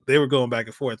Taquito, they were going back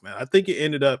and forth, man. I think it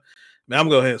ended up, man, I'm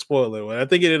going to go ahead and spoil it. I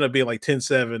think it ended up being like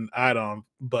 10-7 Idom,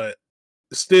 but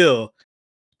still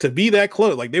to be that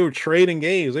close, like they were trading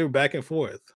games, they were back and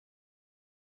forth.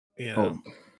 You know,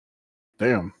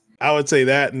 damn. I would say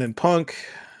that, and then Punk,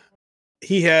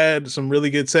 he had some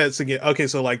really good sets again. Okay,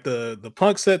 so like the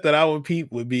Punk set that I would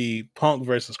peep would be Punk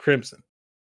versus Crimson.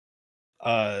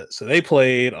 So they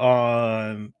played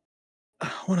on,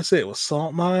 I want to say it was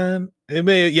Salt Mine. I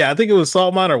think it was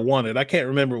Salt Mine or Wanted. I can't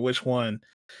remember which one.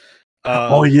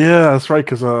 Oh yeah, that's right,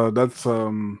 because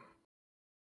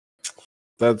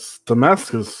that's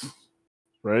Damascus,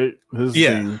 right? His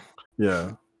game.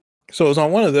 Yeah. So it was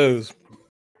on one of those.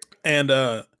 And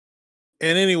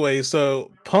anyway,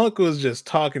 so Punk was just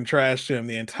talking trash to him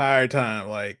the entire time.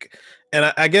 Like,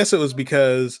 and I guess it was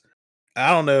because I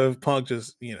don't know if Punk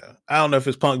just, you know, I don't know if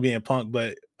it's Punk being Punk,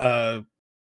 but I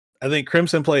think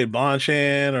Crimson played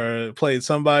Bonchan or played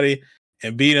somebody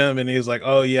and beat him. And he was like,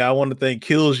 oh yeah, I want to thank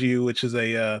Kills You, which is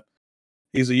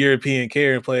he's a European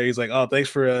carrying player. He's like, oh, thanks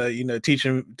for you know,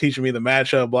 teaching me the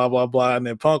matchup, blah, blah, blah. And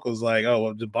then Punk was like, oh,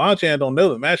 well, the Bonchan don't know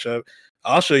the matchup.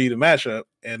 I'll show you the matchup.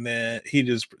 And then he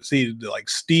just proceeded to like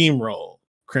steamroll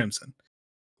Crimson.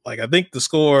 Like I think the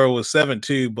score was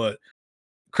 7-2, but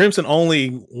Crimson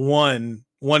only won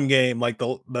one game. Like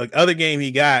the other game he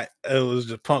got, it was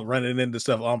just Punk running into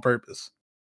stuff on purpose.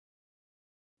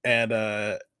 And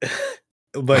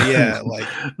but yeah, like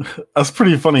that's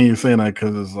pretty funny you saying that,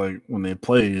 because it's like when they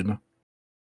played.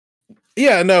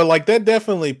 Yeah, no, like that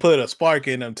definitely put a spark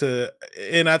in him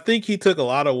and I think he took a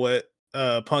lot of what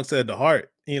Punk said to heart.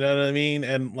 You know what I mean?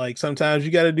 And like sometimes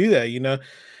you got to do that, you know.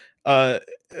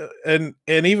 And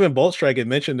even Bolt Strike had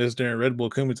mentioned this during Red Bull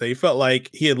Kumite. He felt like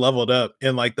he had leveled up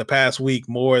in like the past week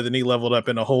more than he leveled up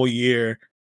in a whole year.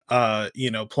 You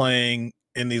know, playing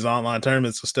in these online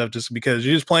tournaments and stuff, just because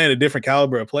you're just playing a different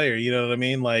caliber of player. You know what I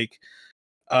mean? Like,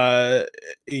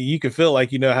 you can feel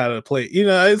like you know how to play. You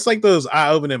know, it's like those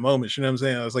eye-opening moments. You know what I'm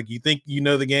saying? It's like you think you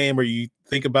know the game, or you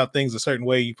think about things a certain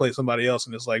way. You play somebody else,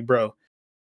 and it's like, bro,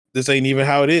 this ain't even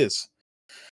how it is.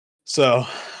 So,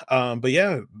 but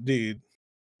yeah, dude,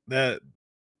 that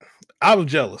I was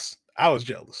jealous.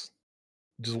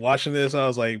 Just watching this, I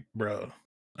was like, bro,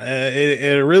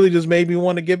 it really just made me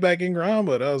want to get back in grind.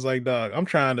 But I was like, dog, I'm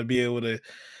trying to be able to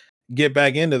get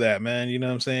back into that, man. You know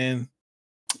what I'm saying?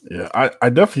 Yeah, I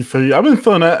definitely feel you. I've been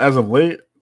feeling that as of late.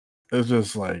 It's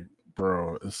just like,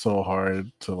 bro, it's so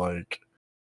hard to like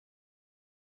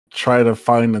try to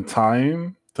find the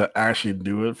time to actually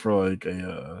do it for like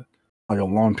a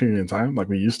long period of time, like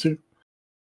we used to.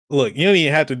 Look, you don't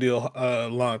even have to do a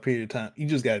long period of time. You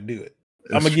just got to do it.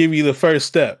 I'm gonna give you the first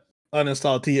step: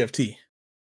 uninstall TFT.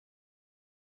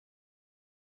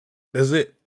 That's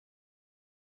it.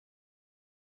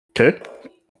 Okay.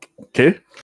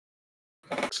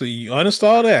 So you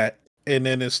uninstall that, and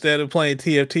then instead of playing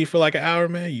TFT for like an hour,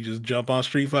 man, you just jump on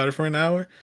Street Fighter for an hour,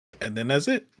 and then that's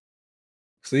it.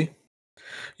 See,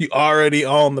 you already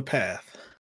on the path.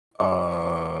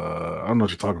 I don't know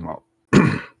what you're talking about.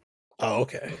 Oh,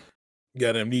 okay. You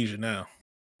got amnesia now.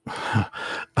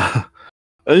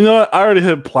 You know what? I already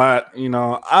hit plat. You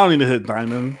know, I don't need to hit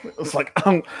diamond. It's like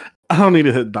I don't need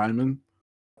to hit diamond.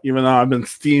 Even though I've been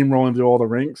steamrolling through all the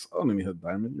ranks, I don't need to hit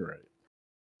diamond. You're right.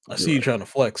 I see you trying to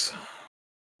flex.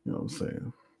 You know what I'm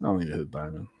saying? I don't need to hit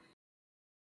diamond.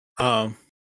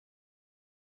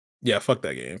 Yeah, fuck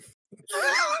that game.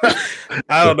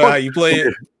 I don't know how you play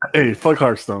it. Hey, fuck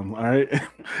Hearthstone. All right.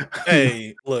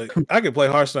 Hey, look, I can play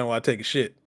Hearthstone while I take a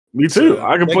shit. Me too. So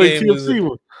I can play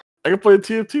TFT. I can play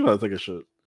TFT while I take a shit.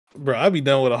 Bro, I'll be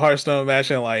done with a Hearthstone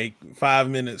match in like 5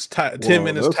 minutes, 10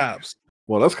 minutes tops.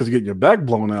 Well, that's because you're getting your back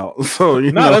blown out. So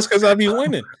you know. That's because I be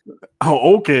winning.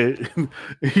 Oh, okay.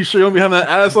 You sure you don't be having that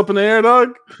ass up in the air,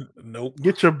 dog? Nope.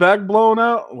 Get your back blown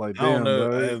out? Like, damn, I don't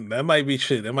know. That might be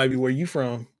shit. That might be where you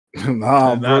from.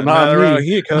 Nah, bro, not around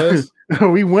here, cuz.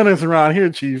 We winners around here,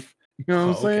 Chief. You know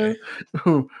what I'm saying?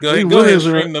 Go ahead and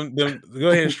stream them. Go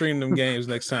ahead and stream them games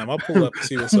next time. I'll pull up and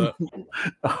see what's up.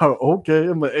 Okay.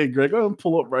 I'm like, hey, Greg, go ahead and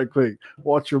pull up right quick.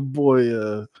 Watch your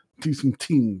boy do some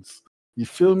teams. You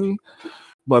feel me?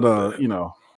 But you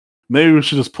know, maybe we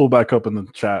should just pull back up in the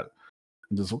chat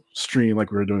and just stream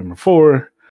like we were doing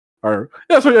before. Or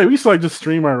we used to like just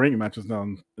stream our rank matches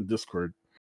down in Discord.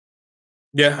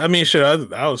 Yeah, I mean, shit. I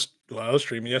was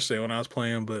streaming yesterday when I was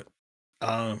playing, but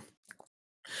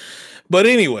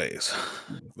anyways,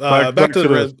 back to the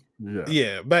Red.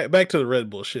 Back to the Red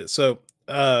Bull shit. So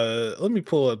let me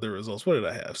pull up the results. What did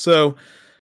I have? So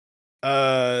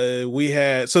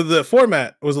the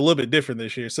format was a little bit different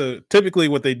this year. So typically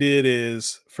what they did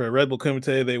is for Red Bull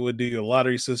Kumite, they would do a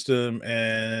lottery system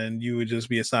and you would just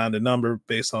be assigned a number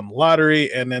based on the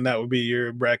lottery, and then that would be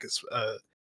your bracket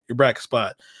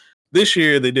spot. This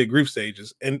year they did group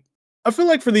stages, and I feel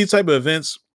like for these type of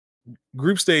events,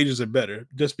 group stages are better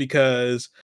just because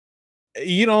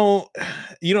you don't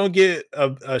get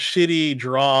a shitty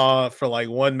draw for like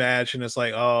one match and it's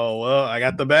like, oh well, I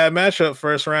got the bad matchup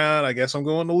first round, I guess I'm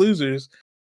going to losers.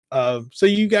 So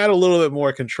you got a little bit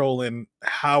more control in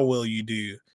how well you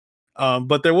do.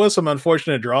 But there was some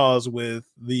unfortunate draws with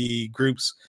the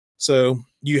groups. So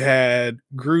you had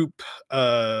group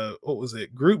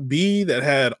Group B that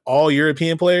had all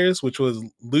European players, which was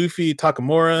Luffy,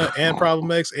 Takamura, and Problem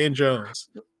X, and Jones.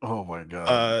 Oh my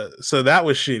god. So that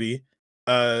was shitty.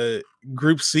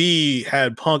 Group C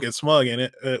had Punk and Smug in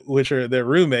it, which are their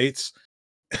roommates,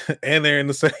 and they're in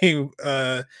the same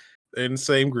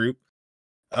group.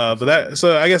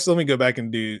 So I guess let me go back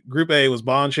and do Group A was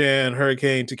Bonchan,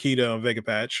 Hurricane, Taquito, and Vega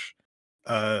Patch.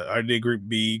 I did Group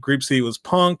B. Group C was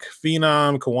Punk,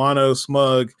 Phenom, Kawano,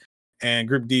 Smug, and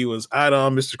Group D was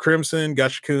Idom, Mr. Crimson,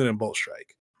 Gachikun, and Bolt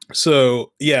Strike.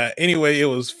 So yeah, anyway, it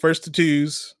was first to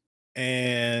twos,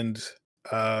 and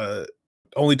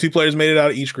only 2 players made it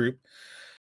out of each group.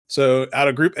 So out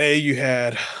of Group A, you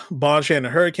had Bonchan and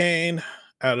Hurricane.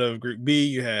 Out of Group B,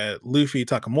 you had Luffy,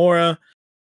 Takamura.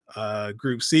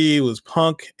 Group C was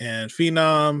Punk and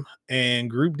Phenom, and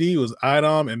Group D was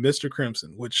Idom and Mr.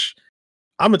 Crimson, which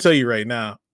I'm gonna tell you right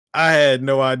now, I had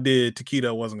no idea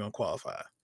Taquito wasn't gonna qualify,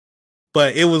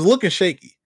 but it was looking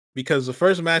shaky because the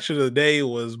first match of the day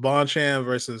was Bonchan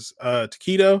versus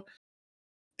Taquito,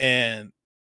 and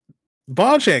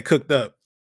Bonchan cooked up.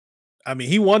 I mean,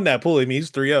 he won that pool. I mean,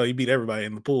 he's 3-0. He beat everybody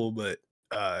in the pool, but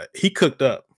he cooked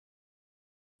up.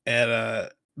 And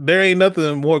there ain't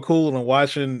nothing more cool than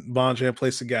watching Bonchan play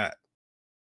Sagat.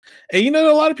 And you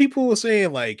know, a lot of people were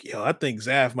saying, like, yo, I think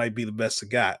Zaf might be the best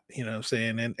Sagat. You know what I'm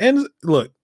saying? And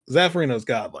look, Zaffarino's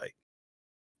godlike.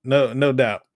 No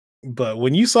doubt. But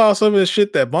when you saw some of the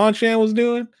shit that Bonchan was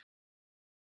doing,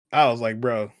 I was like,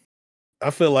 bro,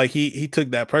 I feel like he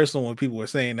took that personal when people were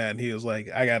saying that, and he was like,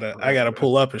 I gotta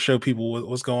pull up and show people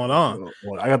what's going on.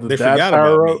 Well, I got the dad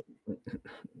power up. You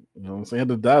know what I'm saying? I had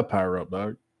the dad power up,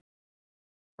 dog.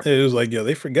 It was like, yo,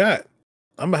 they forgot.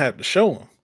 I'm gonna have to show them.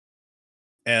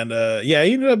 And yeah,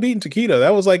 he ended up beating Taquito.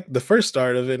 That was like the first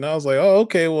start of it, and I was like, oh,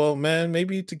 okay, well, man,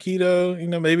 maybe Taquito, you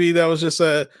know, maybe that was just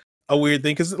a weird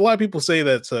thing, because a lot of people say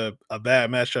that's a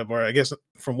bad matchup, or I guess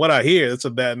from what I hear, it's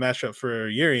a bad matchup for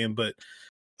Urian, but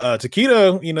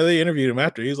Taquito, you know, they interviewed him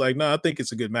after. He's like, no, I think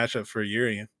it's a good matchup for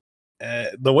Urian.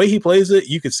 The way he plays it,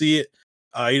 you could see it.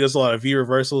 He does a lot of V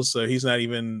reversals, so he's not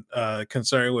even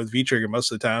concerned with V trigger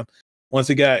most of the time. Once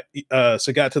he got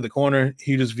to the corner,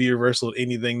 he just V reversaled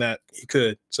anything that he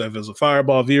could. So if it was a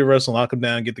fireball, V reversal, knock him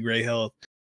down, get the great health,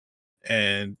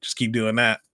 and just keep doing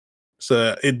that.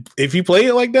 So if you play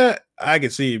it like that, I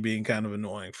could see it being kind of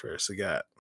annoying for Sagat,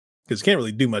 because he can't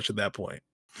really do much at that point.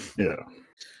 Yeah.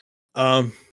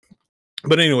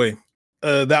 But anyway,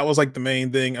 that was like the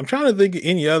main thing. I'm trying to think of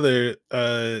any other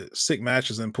sick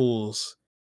matches and pools.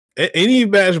 Any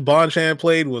match Bonchan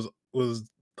played was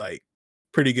like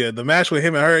pretty good. The match with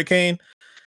him and Hurricane,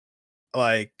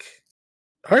 like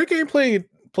Hurricane played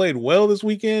well this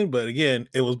weekend, but again,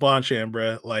 it was Bonchan,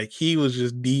 bruh. Like he was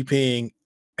just DPing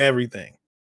everything.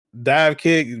 Dive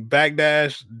kick,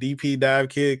 backdash, DP dive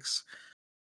kicks.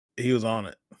 He was on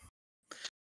it.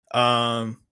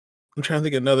 I'm trying to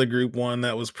think of another group one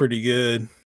that was pretty good.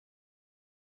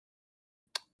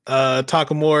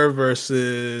 Takamura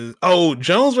versus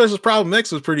Jones versus Problem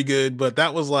X was pretty good, but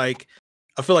that was like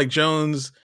I feel like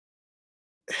Jones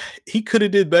he could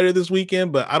have did better this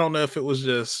weekend, but I don't know if it was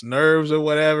just nerves or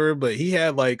whatever, but he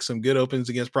had like some good opens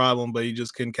against Problem, but he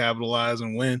just couldn't capitalize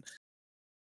and win.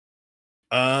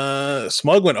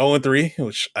 Smug went 0-3,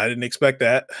 which I didn't expect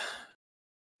that.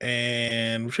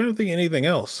 And I'm trying to think of anything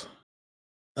else.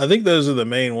 I think those are the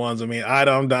main ones. I mean,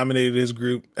 Idom dominated his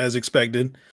group as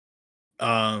expected.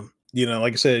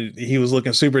 Like I said, he was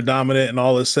looking super dominant in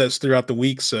all his sets throughout the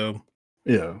week, so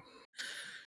yeah.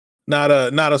 Not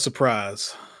a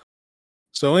surprise.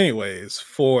 So anyways,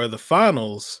 for the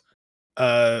finals,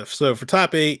 so for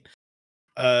top 8,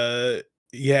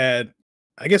 you had,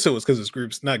 I guess it was because it's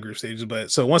groups, not group stages,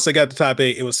 but so once they got to top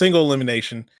 8, it was single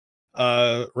elimination.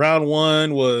 Round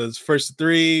 1 was first to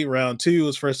 3, round 2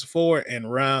 was first to 4, and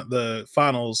the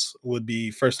finals would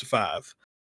be first to 5.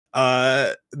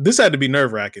 This had to be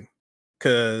nerve-wracking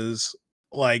because,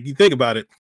 like, you think about it,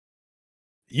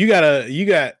 you gotta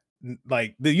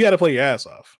play your ass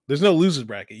off. There's no losers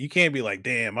bracket. You can't be like,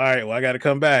 damn, all right, well, I gotta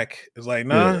come back. It's like,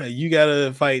 nah, you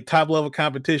gotta fight top level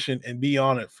competition and be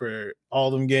on it for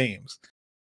all them games.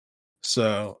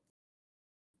 So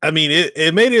I mean,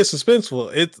 it made it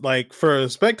suspenseful. It's like, for a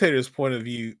spectator's point of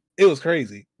view, it was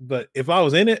crazy. But if I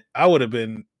was in it, I would have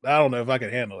been, I don't know if I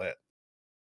could handle that.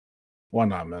 Why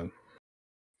not, man?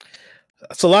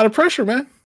 That's a lot of pressure, man.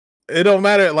 It don't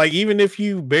matter. Like, even if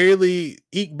you barely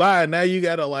eke by, now you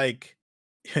gotta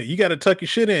tuck your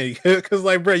shit in because,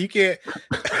 like, bro, you can't.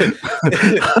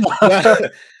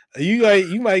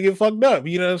 You might get fucked up.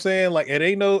 You know what I'm saying? Like, there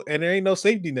ain't no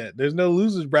safety net. There's no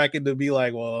losers bracket to be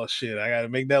like, well, shit, I gotta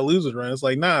make that losers run. It's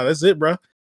like, nah, that's it, bro.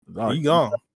 You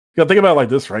gone. You gotta think about it like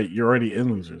this, right? You're already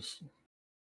in losers.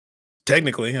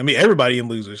 Technically, I mean, everybody in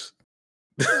losers,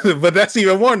 but that's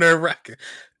even more nerve wracking.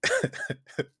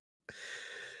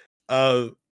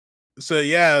 So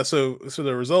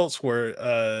the results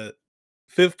were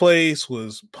 5th place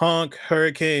was Punk,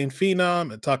 Hurricane,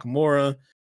 Phenom, and Takamura.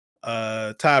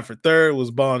 Tied for 3rd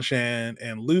was Bonchan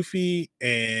and Luffy,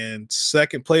 and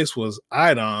 2nd place was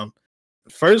Idom.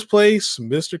 1st place,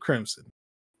 Mr. Crimson.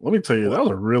 Let me tell you, that was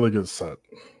a really good set,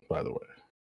 by the way.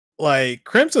 Like,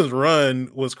 Crimson's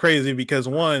run was crazy because,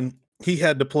 one, he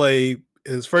had to play,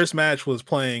 his first match was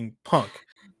playing Punk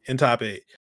in top 8.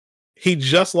 He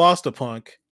just lost to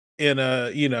Punk in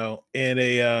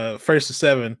a first to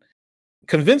 7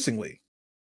 convincingly.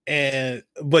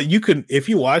 But you can, if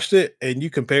you watched it and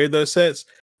you compared those sets,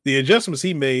 the adjustments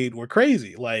he made were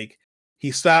crazy. Like,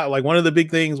 he stopped, like, one of the big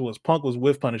things was Punk was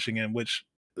whiff punishing him, which,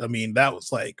 I mean, that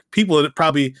was like, people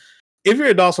probably, if you're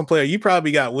a Dawson player, you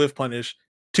probably got whiff punished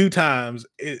 2 times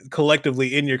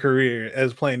collectively in your career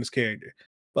as playing this character.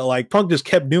 But, like, Punk just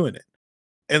kept doing it.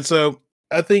 And so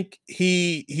I think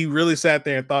he really sat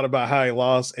there and thought about how he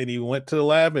lost, and he went to the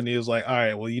lab and he was like, all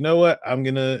right, well, you know what? I'm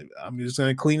just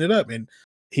gonna clean it up. And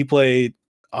he played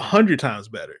 100 times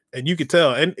better. And you could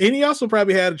tell. And he also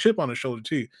probably had a chip on his shoulder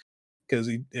too. Because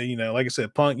he, like I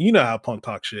said, Punk, you know how Punk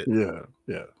talks shit. Yeah.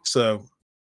 So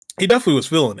he definitely was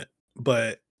feeling it.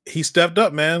 But he stepped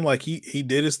up, man. Like, he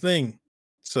did his thing.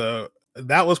 So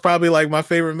that was probably like my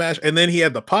favorite match. And then he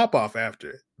had the pop off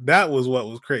after. That was what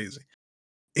was crazy.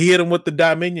 He hit him with the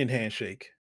Dominion handshake.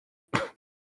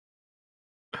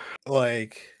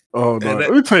 Like, oh no!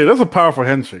 Let me tell you, that's a powerful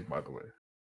handshake, by the way.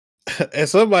 And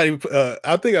somebody,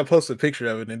 I think I posted a picture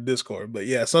of it in Discord, but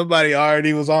yeah, somebody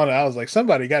already was on it. I was like,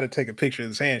 somebody got to take a picture of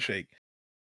this handshake,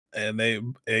 and they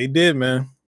did, man.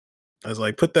 I was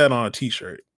like, put that on a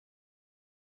t-shirt.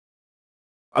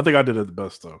 I think I did it the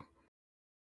best though.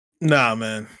 Nah,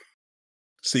 man.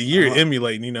 See, you're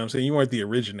emulating, you know what I'm saying? You weren't the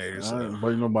originator. So.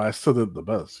 But I still did the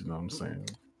best, you know what I'm saying?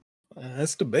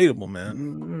 That's debatable,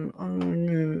 man.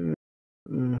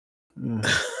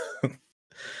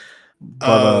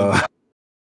 But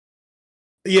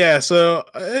yeah, so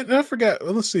I forgot.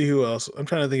 Let's see who else. I'm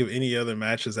trying to think of any other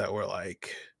matches that were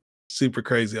like super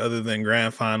crazy other than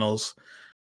grand finals.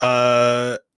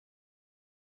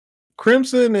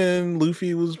 Crimson and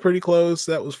Luffy was pretty close.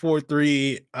 That was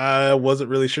 4-3. I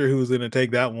wasn't really sure who was going to take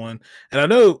that one. And I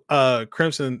know I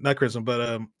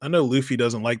know Luffy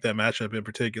doesn't like that matchup in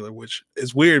particular, which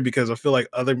is weird because I feel like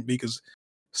other Mikas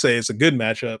say it's a good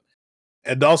matchup.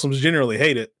 and Dawson's generally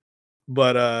hated.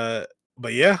 But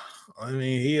yeah, I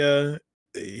mean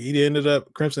he ended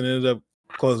up Crimson ended up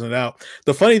closing it out.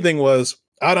 The funny thing was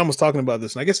Adam was talking about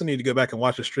this, and I guess I need to go back and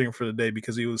watch the stream for the day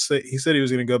because he said he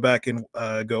was going to go back and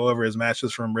go over his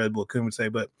matches from Red Bull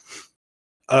Kumite, but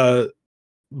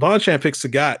Bonchan picked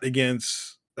Sagat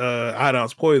against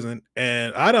Adam's Poison,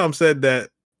 and Adam said that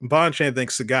Bonchan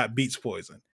thinks Sagat beats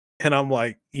Poison, and I'm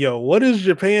like, yo, what is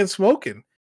Japan smoking?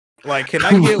 Like, can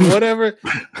I get whatever?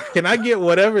 Can I get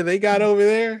whatever they got over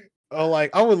there? Oh,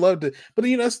 like I would love to, but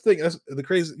that's the thing. That's the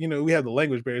crazy. We have the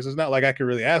language barriers. It's not like I can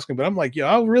really ask him, but I'm like, yo,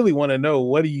 I really want to know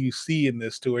what do you see in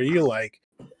this to where you're like,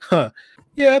 huh?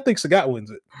 Yeah, I think Sagat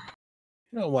wins it.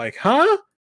 I'm like, huh?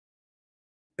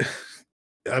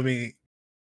 I mean,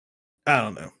 I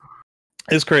don't know.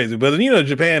 It's crazy, but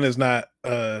Japan is not.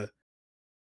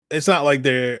 It's not like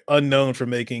they're unknown for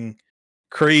making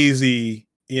crazy,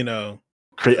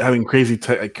 having crazy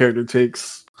character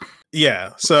takes.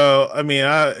 Yeah, so I mean,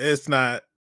 it's not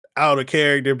out of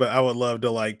character, but I would love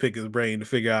to like pick his brain to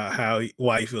figure out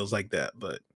why he feels like that.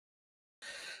 But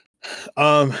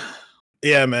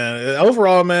yeah, man.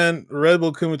 Overall, man, Red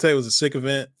Bull Kumite was a sick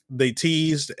event. They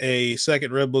teased a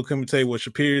second Red Bull Kumite, which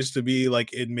appears to be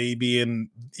like it may be in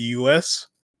the US,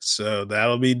 so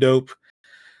that'll be dope.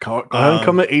 Go ahead and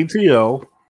come to ATL.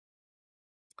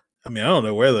 I mean, I don't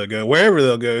know where they'll go. Wherever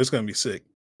they'll go, it's gonna be sick.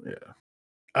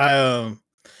 Yeah.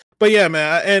 But yeah,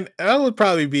 man, and I would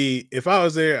probably be, if I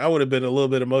was there, I would have been a little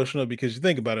bit emotional because you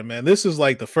think about it, man. This is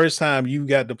like the first time you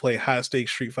got to play high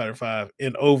stakes Street Fighter V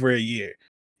in over a year,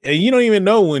 and you don't even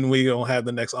know when we gonna have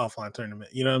the next offline tournament.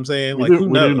 You know what I'm saying? Who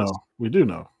knows? We do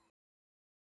know.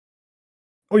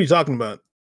 What are you talking about?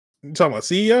 You talking about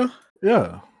CEO?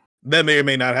 Yeah, that may or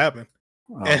may not happen.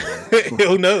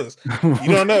 Who knows?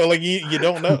 You don't know. Like you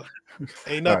don't know.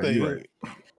 Ain't nothing. Right.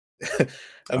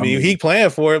 I mean, he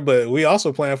planned for it, but we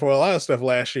also planned for a lot of stuff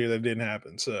last year that didn't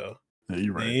happen. So, yeah,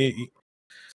 you're right.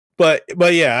 But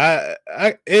yeah,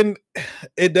 and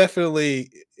it definitely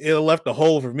left a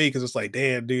hole for me because it's like,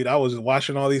 damn, dude, I was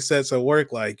watching all these sets at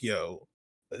work, like, yo,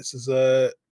 this is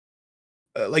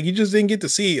like you just didn't get to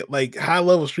see like high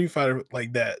level Street Fighter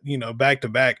like that, back to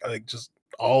back, like just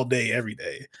all day, every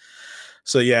day.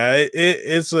 So yeah,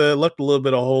 it's left a little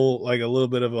bit of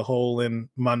a hole in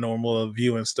my normal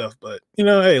view and stuff. But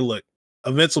hey, look,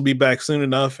 events will be back soon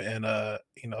enough, and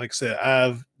like I said,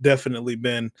 I've definitely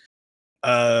been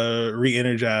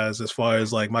re-energized as far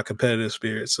as like my competitive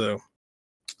spirit. So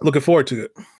looking forward to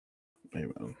it. Hey,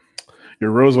 man.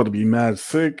 Your Rose about to be mad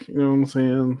sick. You know what I'm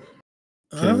saying?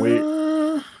 Can't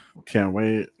wait. Can't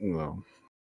wait.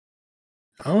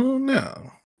 Oh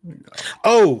no.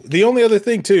 Oh, the only other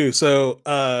thing too. So,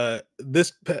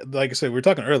 this, like I said, we were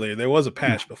talking earlier. There was a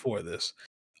patch before this,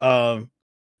 and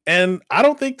I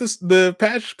don't think the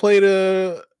patch played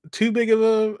too big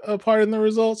of a part in the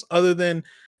results. Other than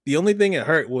the only thing it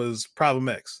hurt was Problem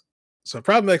X. So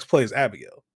Problem X plays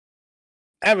Abigail.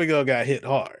 Abigail got hit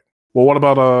hard. Well, what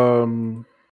about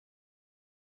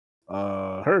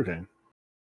Hurricane?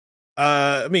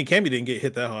 I mean, Cammy didn't get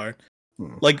hit that hard.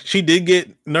 Like she did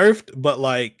get nerfed, but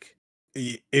like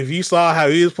if you saw how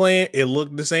he was playing, it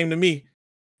looked the same to me.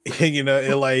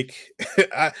 It like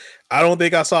I don't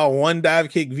think I saw one dive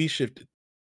kick V shifted.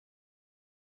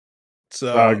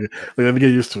 So let me get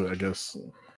used to it, I guess.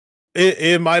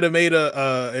 It might have played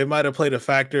a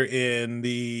factor in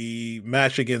the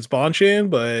match against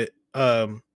Bonchan, but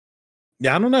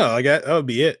yeah, I don't know. Like that would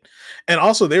be it. And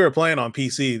also, they were playing on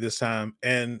PC this time,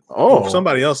 and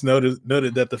somebody else noted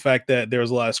that the fact that there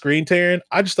was a lot of screen tearing.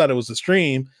 I just thought it was the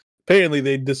stream. Apparently,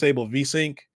 they disabled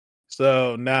VSync,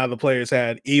 so now the players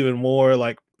had even more.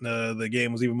 Like the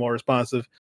game was even more responsive.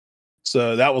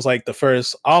 So that was like the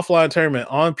first offline tournament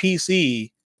on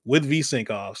PC with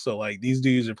VSync off. So like these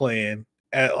dudes are playing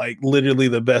at like literally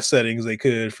the best settings they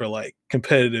could for like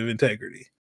competitive integrity.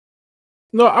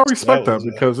 No, I respect that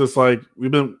because it's like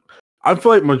I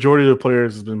feel like majority of the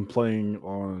players have been playing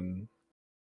on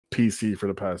PC for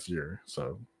the past year.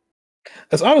 So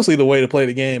that's honestly the way to play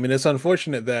the game. And it's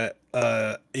unfortunate that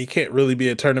it can't really be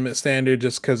a tournament standard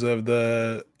just because of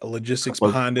the logistics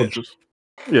behind it.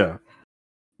 Yeah.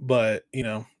 But,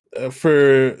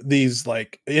 for these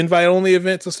like invite only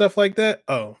events and stuff like that.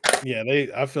 Oh, yeah,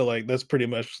 I feel like that's pretty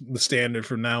much the standard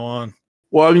from now on.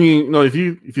 Well, I mean, if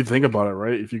you think about it,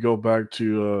 right? If you go back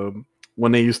to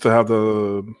when they used to have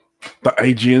the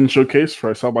IGN showcase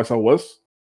for South by Southwest,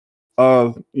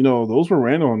 those were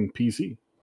ran on PC.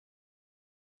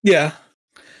 Yeah.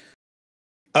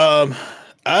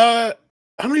 I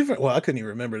don't even. Well, I couldn't even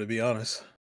remember, to be honest.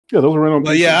 Yeah, those were ran on.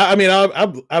 But PC. Yeah, I mean,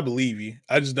 I believe you.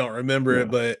 I just don't remember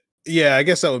it. But yeah, I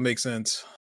guess that would make sense.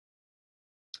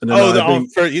 And then I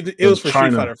think it was for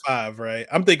Street Fighter 5, right?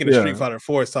 I'm thinking of Street Fighter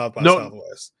 4 South by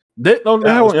Southwest. They had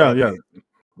one,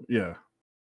 yeah.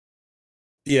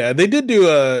 Yeah, they did do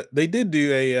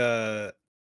a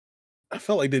I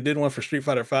felt like they did one for Street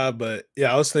Fighter 5, but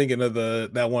yeah, I was thinking of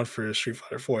that one for Street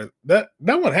Fighter 4. That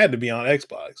one had to be on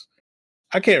Xbox.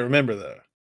 I can't remember though.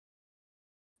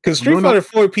 Because Street Fighter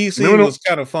 4 PC was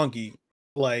kind of funky.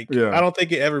 Like, I don't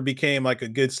think it ever became like a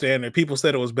good standard. People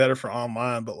said it was better for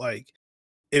online, but like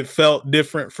it felt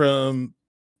different from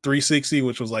 360,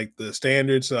 which was like the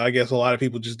standard. So I guess a lot of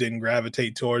people just didn't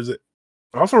gravitate towards it.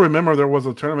 I also remember there was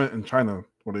a tournament in China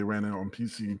where they ran it on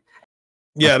PC.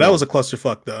 Yeah, that was a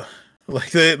clusterfuck though.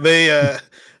 Like they that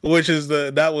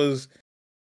was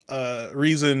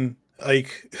reason,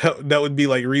 like that would be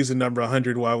like reason number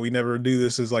 100 why we never do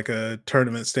this as like a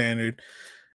tournament standard.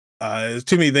 There's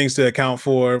too many things to account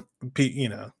for. You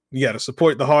know, you got to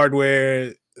support the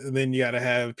hardware, and then you got to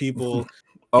have people.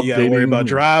 You got to worry about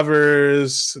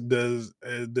drivers. Does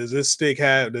this stick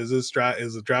have? Is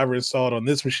the driver installed on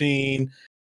this machine?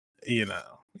 You know,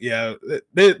 yeah.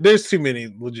 There's too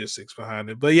many logistics behind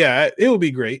it, but yeah, it would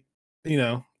be great. You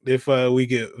know, if we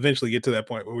could eventually get to that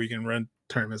point where we can run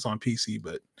tournaments on PC,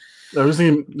 but we've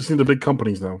seen the big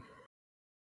companies now.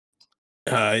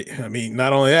 I mean,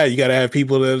 not only that, you got to have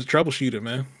people to troubleshoot it,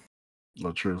 man.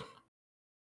 Not true.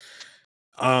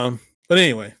 But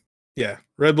anyway, yeah,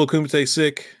 Red Bull Kumite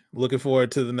sick. Looking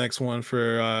forward to the next one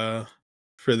for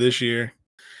this year.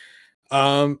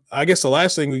 I guess the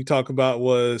last thing we talked about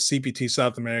was CPT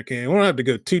South America, and we don't have to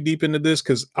go too deep into this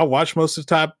because I watched most of the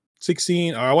top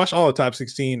 16, or I watched all the top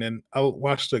 16, and I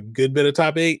watched a good bit of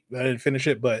top 8. I didn't finish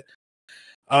it, but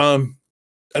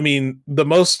I mean, the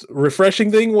most refreshing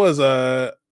thing was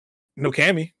no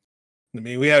Cammy. I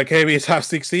mean, we had a Cammy in top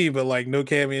 16, but like no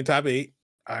Cammy in top 8.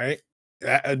 All right,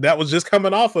 that was just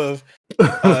coming off of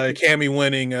Cammy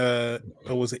winning.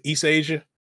 Was it East Asia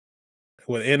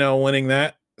with NL winning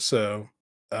that? So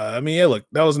I mean, yeah, look,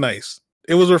 that was nice.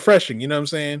 It was refreshing. You know what I'm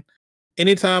saying?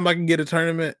 Anytime I can get a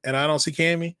tournament and I don't see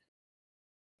Cammy,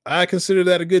 I consider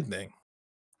that a good thing.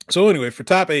 So anyway, for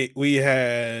top 8, we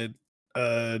had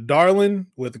Darlin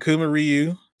with Akuma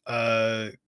Ryu,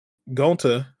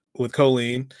 Gonta with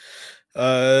Colleen,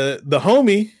 the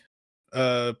homie,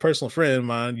 personal friend of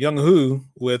mine, Young Hu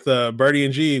with Birdie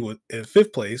and G in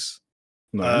 5th place.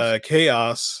 Nice.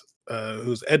 Chaos,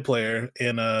 who's Ed player,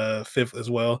 in 5th as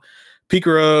well.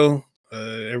 Picaro,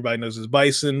 everybody knows his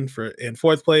Bison in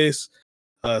 4th place.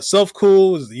 Self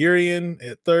Cool is the Urian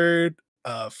at 3rd.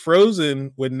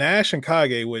 Frozen with Nash and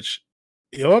Kage, which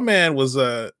my man was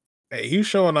he was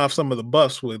showing off some of the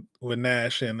buffs with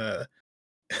Nash and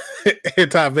in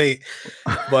top 8.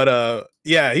 But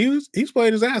yeah, he's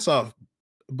playing his ass off.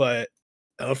 But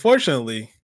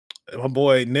unfortunately, my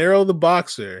boy Nero the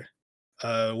Boxer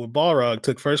with Balrog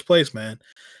took 1st place, man.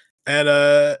 And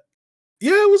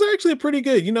yeah, it was actually pretty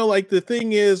good. You know, like the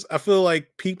thing is, I feel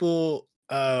like people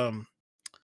kind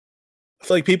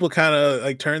of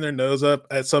like turn their nose up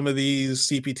at some of these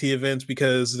CPT events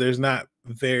because there's not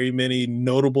very many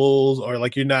notables, or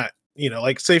like you're not, you know,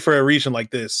 like say for a region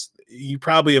like this, you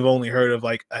probably have only heard of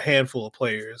like a handful of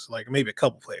players, like maybe a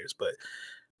couple players, but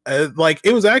like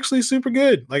it was actually super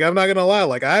good. Like I'm not gonna lie,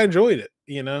 like I enjoyed it.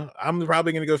 You know, I'm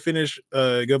probably gonna go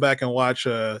back and watch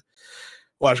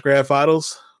Grand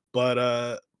Finals,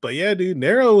 but yeah, dude,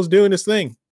 Nero was doing his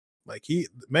thing. Like the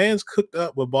man's cooked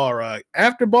up with Balrog.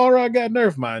 After Balrog got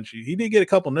nerfed, mind you, he did get a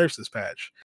couple nerfs this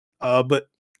patch, but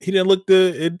he didn't look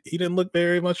he didn't look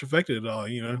very much affected at all.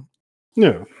 You know.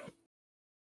 Yeah,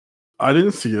 I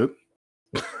didn't see it,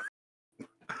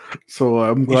 so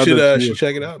I'm glad you should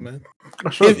check it out, man.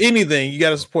 If anything, you got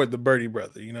to support the Birdie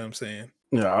brother. You know what I'm saying?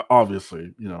 Yeah,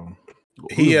 obviously. You know,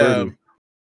 he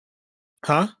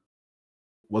huh?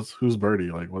 Who's Birdie?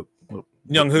 Like what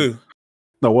Young Hu.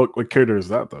 No, what character is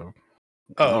that though?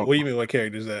 Oh, what do you mean? What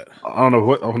character is that? I don't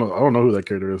know who that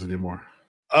character is anymore.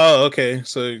 Oh, okay.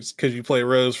 So it's because you play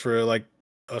Rose for like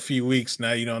a few weeks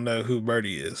now, you don't know who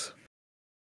Birdie is.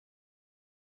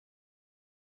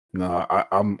 No,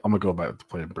 I'm gonna go back to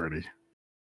playing Birdie.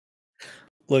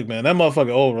 Look, man, that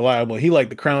motherfucker old reliable. He like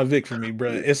the Crown Vic for me,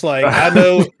 bro. It's like I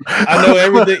know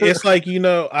everything. It's like, you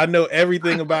know, I know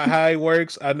everything about how he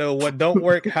works. I know what don't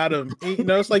work, how to, you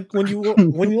know, it's like when you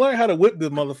learn how to whip the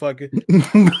motherfucker,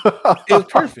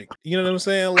 it's perfect. You know what I'm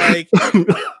saying? Like,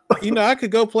 you know, I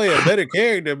could go play a better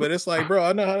character, but it's like, bro,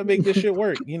 I know how to make this shit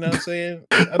work. You know what I'm saying?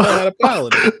 I know how to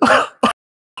pilot it.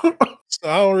 So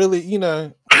I don't really, you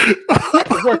know, I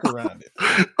can work around it.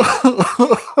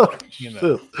 You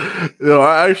know.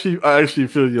 I actually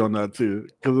feel you on that too,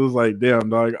 because it was like, damn,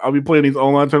 dog, I'll be playing these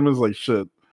online tournaments like shit.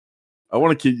 I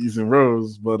want to keep using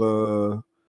Rose, but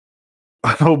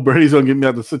I know Brady's gonna get me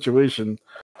out of the situation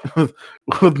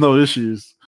with no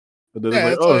issues. And then it's Yeah,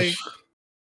 like,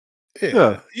 it's like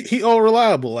yeah, he all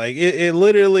reliable. Like it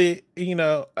literally,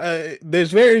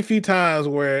 there's very few times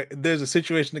where there's a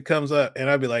situation that comes up and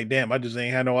I'd be like, damn, I just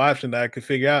ain't had no option that I could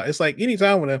figure out. It's like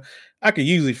anytime when I could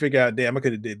usually figure out, damn, I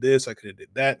could have did this, I could have did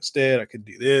that instead, I could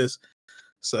do this.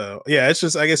 So yeah, it's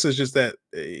just, I guess it's just that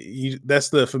that's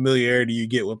the familiarity you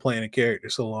get with playing a character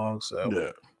so long. So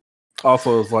yeah.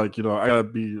 Also, it's like, I gotta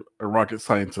be a rocket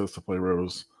scientist to play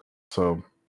Rose. So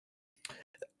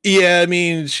yeah, I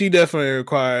mean, she definitely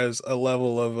requires a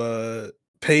level of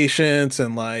patience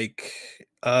and like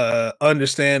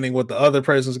understanding what the other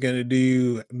person's gonna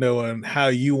do, knowing how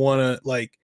you wanna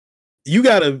like you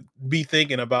gotta be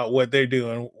thinking about what they're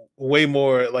doing way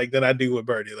more like than I do with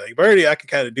Birdie. Like Birdie, I can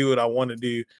kind of do what I want to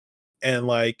do, and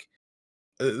like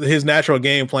his natural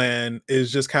game plan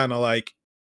is just kind of like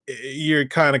you're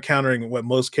kind of countering what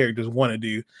most characters want to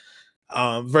do.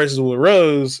 Versus with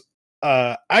Rose,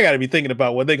 I got to be thinking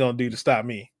about what they're gonna do to stop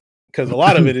me, because a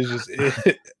lot of it is just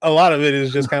a lot of it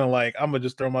is just kind of like I'm gonna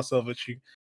just throw myself at you,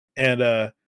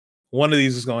 and one of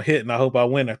these is gonna hit, and I hope I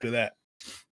win after that.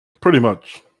 pretty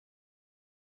much.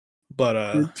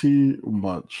 But Pretty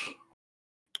much.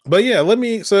 But yeah,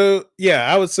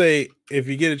 I would say if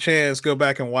you get a chance, go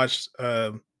back and watch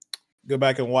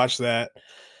that.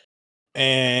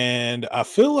 And I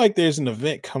feel like there's an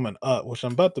event coming up, which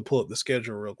I'm about to pull up the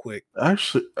schedule real quick.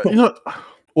 Actually,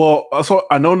 well, so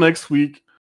I know next week,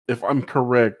 if I'm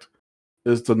correct,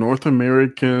 is the North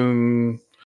American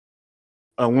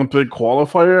Olympic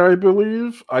qualifier, I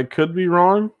believe. I could be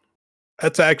wrong.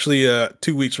 That's actually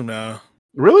 2 weeks from now.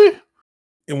 Really?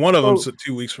 And one of them's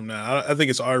 2 weeks from now. I think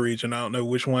it's our region. I don't know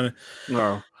which one.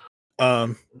 No.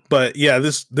 But yeah,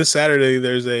 this Saturday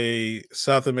there's a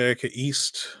South America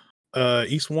East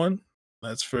one.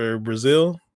 That's for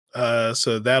Brazil.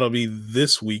 So that'll be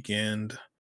this weekend.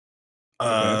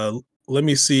 Okay. Let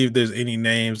me see if there's any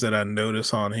names that I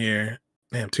notice on here.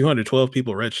 Damn, 212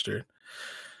 people registered.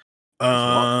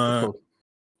 That's a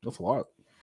lot.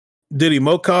 Diddy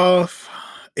Mokov,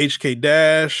 HK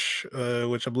Dash,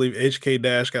 which I believe HK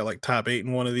Dash got like top 8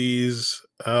 in one of these.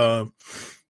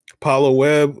 Paulo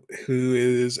Webb, who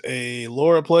is a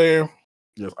Laura player.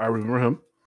 Yes, I remember him.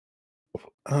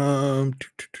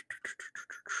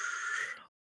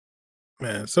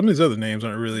 Man, some of these other names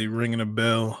aren't really ringing a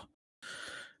bell,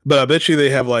 but I bet you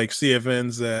they have like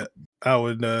CFNs that I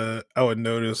would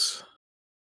notice.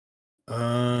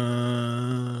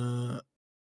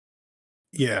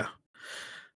 Yeah.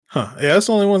 Huh. Yeah, that's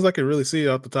the only ones I can really see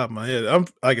off the top of my head.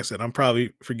 Like I said, I'm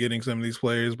probably forgetting some of these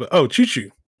players, but Choo Choo.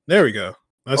 There we go.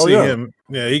 I see him.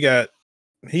 Yeah,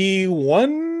 he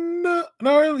won.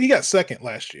 No, he got second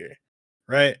last year,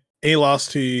 right? He lost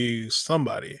to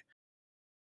somebody.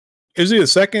 Is he a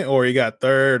second or he got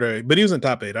third? But he was in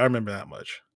top 8. I remember that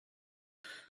much.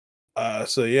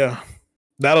 So yeah,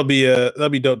 that'll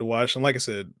be dope to watch. And like I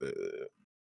said,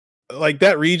 like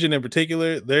that region in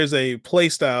particular, there's a play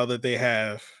style that they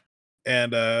have,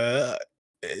 and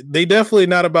they definitely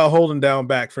not about holding down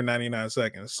back for 99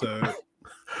 seconds. So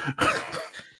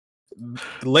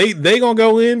they gonna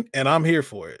go in, and I'm here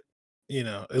for it.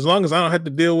 As long as I don't have to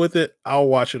deal with it, I'll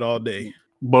watch it all day.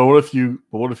 But what if you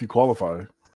qualify?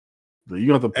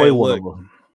 You have to play one of them.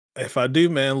 If I do,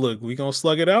 man, look, we gonna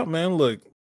slug it out, man. Look,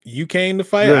 you came to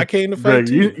fight, I came to fight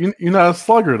Greg, too. You're not a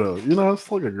slugger though. You're not a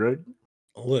slugger, Greg.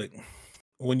 Look,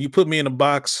 when you put me in a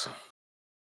box,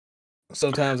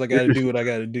 sometimes I gotta do what I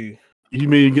gotta do. You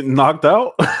mean you getting knocked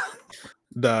out?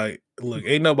 Dog, look,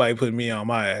 ain't nobody putting me on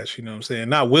my ass, you know what I'm saying?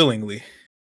 Not willingly.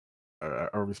 I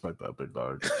respect that, big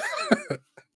dog.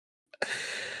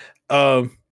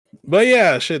 But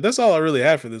yeah, shit, that's all I really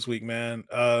had for this week, man.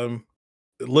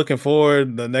 Looking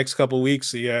forward the next couple of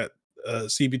weeks, you got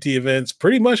CBT events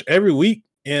pretty much every week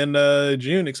in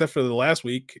June, except for the last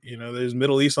week. There's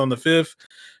Middle East on the 5th,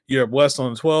 Europe West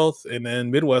on the 12th, and then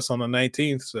Midwest on the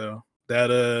 19th. So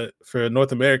that for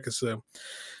North America. So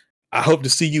I hope to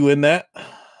see you in that,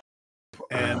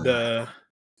 and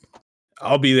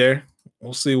I'll be there.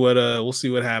 We'll see what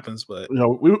happens, but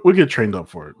we get trained up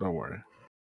for it. Don't worry.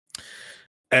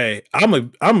 Hey,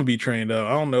 I'm gonna be trained up.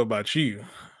 I don't know about you.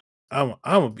 I'm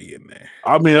gonna be in there.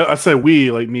 I mean, I said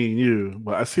we, like me and you,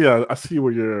 but I see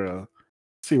where you're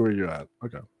at.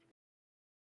 Okay.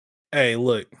 Hey,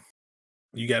 look,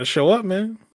 you got to show up,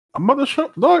 man. I'm about to show.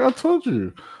 Dog, I told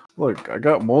you. Look, I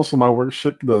got most of my work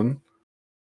shit done,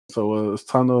 so it's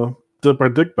time to dip our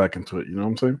dick back into it. You know what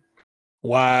I'm saying?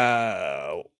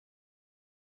 Wow.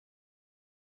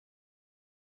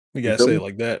 You gotta say it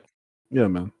like that. Yeah,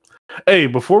 man. Hey,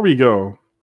 before we go,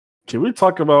 can we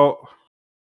talk about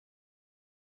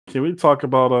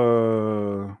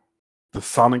the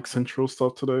Sonic Central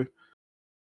stuff today?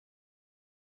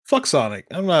 Fuck Sonic.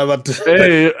 I'm not about to.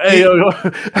 Hey, yo.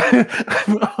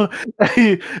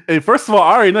 hey! First of all,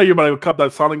 I already know you're about to cop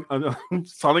that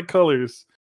Sonic colors.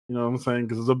 You know what I'm saying?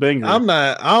 Because it's a banger. I'm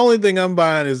not. The only thing I'm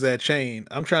buying is that chain.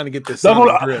 I'm trying to get the That's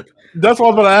Sonic drip. That's what I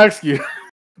was about to ask you.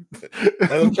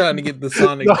 I'm trying to get the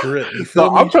Sonic drip. You feel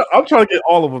No, me? I'm trying to get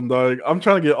all of them, dog. I'm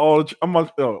trying to get all.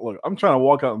 Look, I'm trying to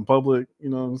walk out in public. You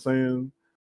know what I'm saying?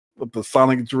 With the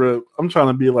Sonic drip, I'm trying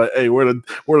to be like, hey, where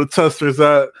the testers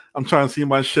at? I'm trying to see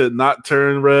my shit not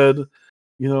turn red.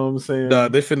 You know what I'm saying?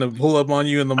 They finna pull up on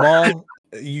you in the mall.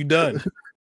 You done.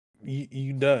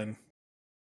 You done.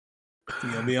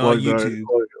 You gonna be on YouTube.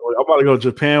 Dog, I'm about to go to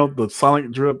Japan with the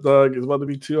Sonic drip, dog. It's about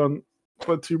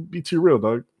to be too real,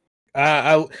 dog.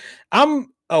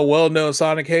 I'm a well-known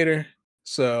Sonic hater,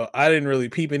 so I didn't really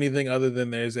peep anything other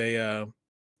than there's a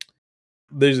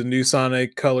new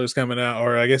Sonic colors coming out,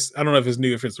 or I guess I don't know if it's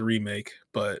new, if it's a remake,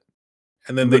 but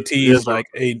and then they teased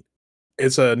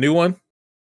it's a new one.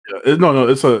 Yeah, no,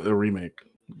 it's a remake.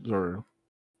 Or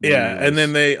yeah, and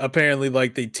then they apparently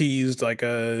they teased like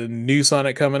a new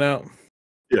Sonic coming out.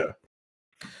 Yeah.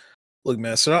 Look,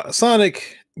 man,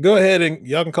 Sonic. Go ahead and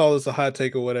y'all can call this a hot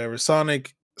take or whatever.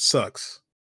 Sonic sucks.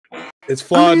 It's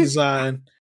flawed design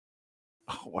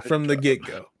from the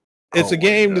get-go. It's a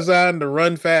game designed to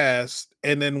run fast,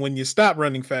 and then when you stop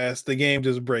running fast, the game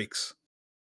just breaks.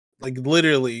 Like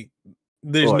literally,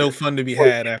 there's no fun to be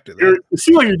had after that. It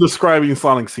seems like you're describing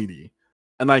Sonic CD,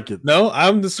 and I get no.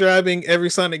 I'm describing every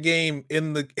Sonic game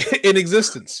in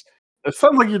existence. It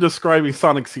sounds like you're describing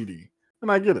Sonic CD,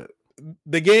 and I get it.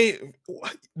 The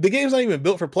game's not even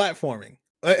built for platforming.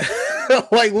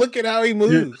 Like look at how he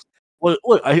moves. Look,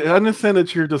 I understand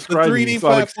that you're describing the 3D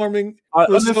platforming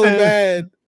was so bad.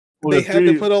 They had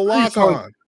to put a lock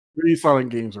on. 3D Sonic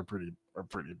games are pretty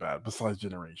bad. Besides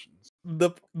Generations,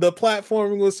 the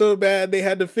platforming was so bad they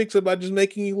had to fix it by just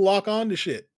making you lock on to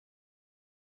shit.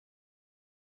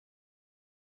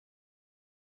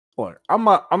 Look, I'm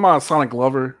not a Sonic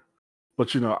lover,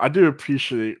 but I do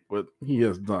appreciate what he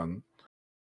has done.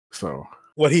 So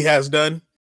what he has done,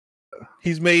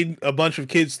 he's made a bunch of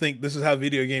kids think this is how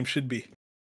video games should be.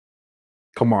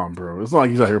 Come on, bro. It's not like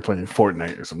he's out here playing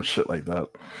Fortnite or some shit like that.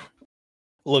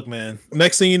 Look, man.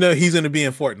 Next thing you know, he's going to be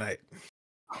in Fortnite.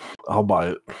 I'll buy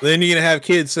it. Then you're going to have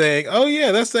kids saying, "Oh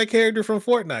yeah, that's that character from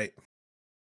Fortnite."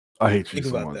 I hate you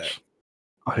so much.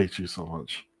 I hate you so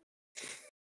much.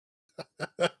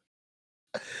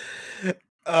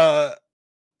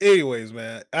 Anyways,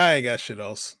 man, I ain't got shit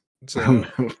else. So,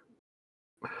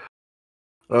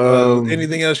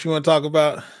 anything else you want to talk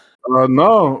about?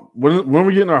 No. When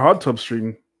we getting our hot tub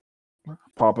stream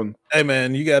popping? Hey,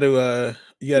 man, you got to go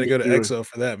to EXO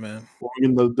for that, man. We're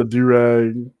getting the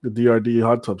Durag, the DRD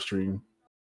hot tub stream.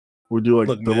 We do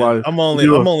live. I'm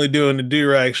only doing the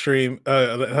Durag stream.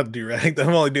 Not Durag.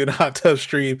 I'm only doing a hot tub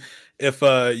stream if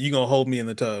you gonna hold me in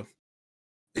the tub.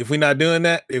 If we're not doing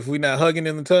that, if we're not hugging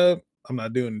in the tub, I'm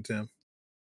not doing it, Tim.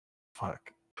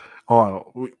 Fuck.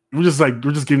 Oh, we're just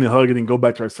getting a hug and then go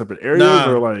back to our separate areas,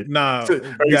 or you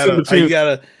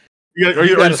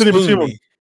gotta sit between me.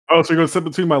 Oh, so you're gonna sit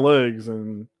between my legs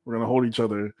and we're gonna hold each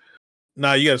other.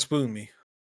 Nah, you gotta spoon me.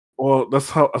 Well,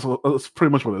 that's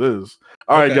pretty much what it is.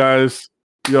 All right, guys.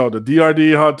 Yo, the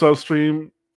DRD hot tub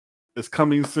stream is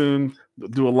coming soon.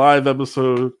 Do a live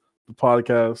episode of the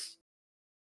podcast.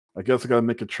 I guess I gotta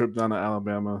make a trip down to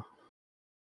Alabama.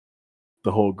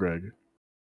 The whole Greg.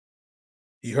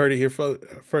 You heard it here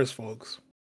first, folks.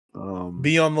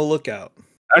 Be on the lookout.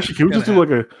 Actually, can we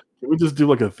just do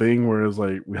like a thing where it's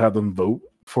like we have them vote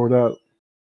for that,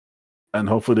 and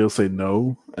hopefully they'll say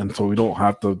no, and so we don't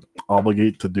have to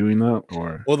obligate to doing that?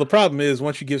 Or well, the problem is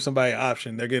once you give somebody an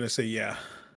option, they're gonna say yeah.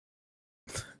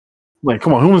 Like,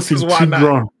 come on, who wants to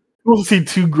see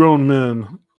two grown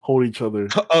men hold each other?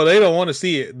 Oh, they don't want to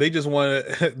see it. They just want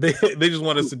to. They just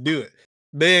want us to do it.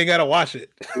 They ain't gotta watch it.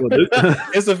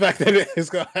 It's the fact that it's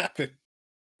gonna happen.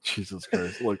 Jesus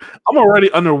Christ! Look, I'm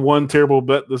already under one terrible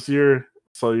bet this year,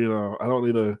 so I don't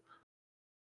need to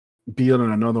be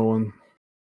under another one.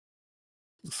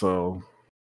 So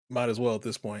might as well at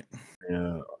this point.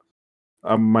 Yeah,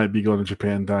 I might be going to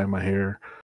Japan dyeing my hair,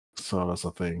 so that's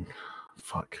a thing.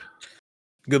 Fuck.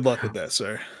 Good luck with that,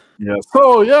 sir. Yeah.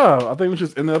 So yeah, I think we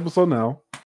should end the episode now.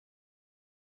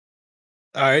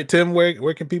 All right, Tim,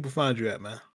 where can people find you at,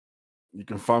 man? You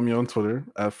can find me on Twitter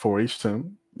at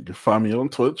 4HTim. You can find me on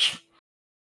Twitch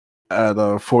at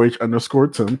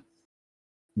 4H_Tim. You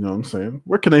know what I'm saying?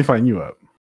 Where can they find you at?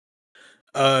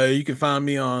 You can find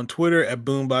me on Twitter at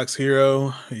Boombox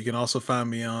Hero. You can also find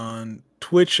me on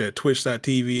Twitch at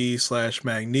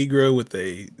twitch.tv/Magnegro with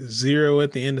a 0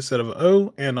 at the end instead of an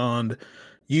O, and on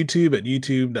YouTube at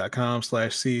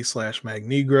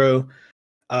youtube.com/C/Magnegro.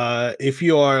 If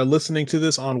you are listening to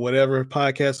this on whatever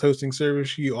podcast hosting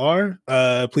service you are,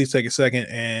 please take a second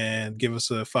and give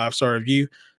us a 5-star review.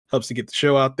 Helps to get the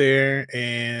show out there,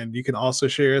 and you can also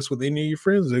share us with any of your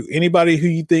friends, anybody who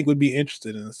you think would be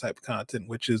interested in this type of content,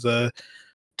 which is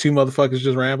two motherfuckers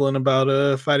just rambling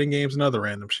about fighting games and other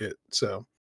random shit. So,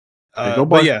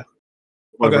 but yeah,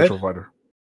 buy Virtual Fighter.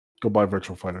 Go buy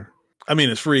Virtual Fighter. I mean,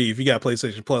 it's free if you got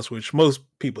PlayStation Plus, which most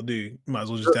people do. You might as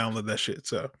well just download that shit.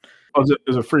 So,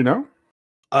 is it free now?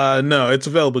 No, it's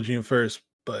available June 1st,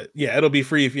 but yeah, it'll be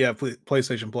free if you have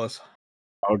PlayStation Plus.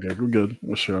 Okay, we're good.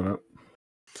 We'll share that.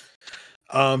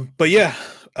 But yeah,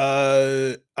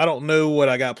 I don't know what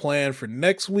I got planned for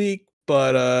next week,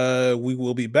 but we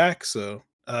will be back, so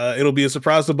it'll be a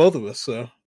surprise to both of us. So,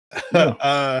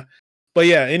 Yeah. But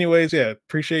yeah, anyways, yeah,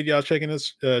 appreciate y'all checking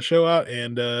this show out,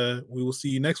 and we will see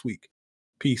you next week.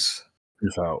 Peace.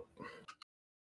 Peace out.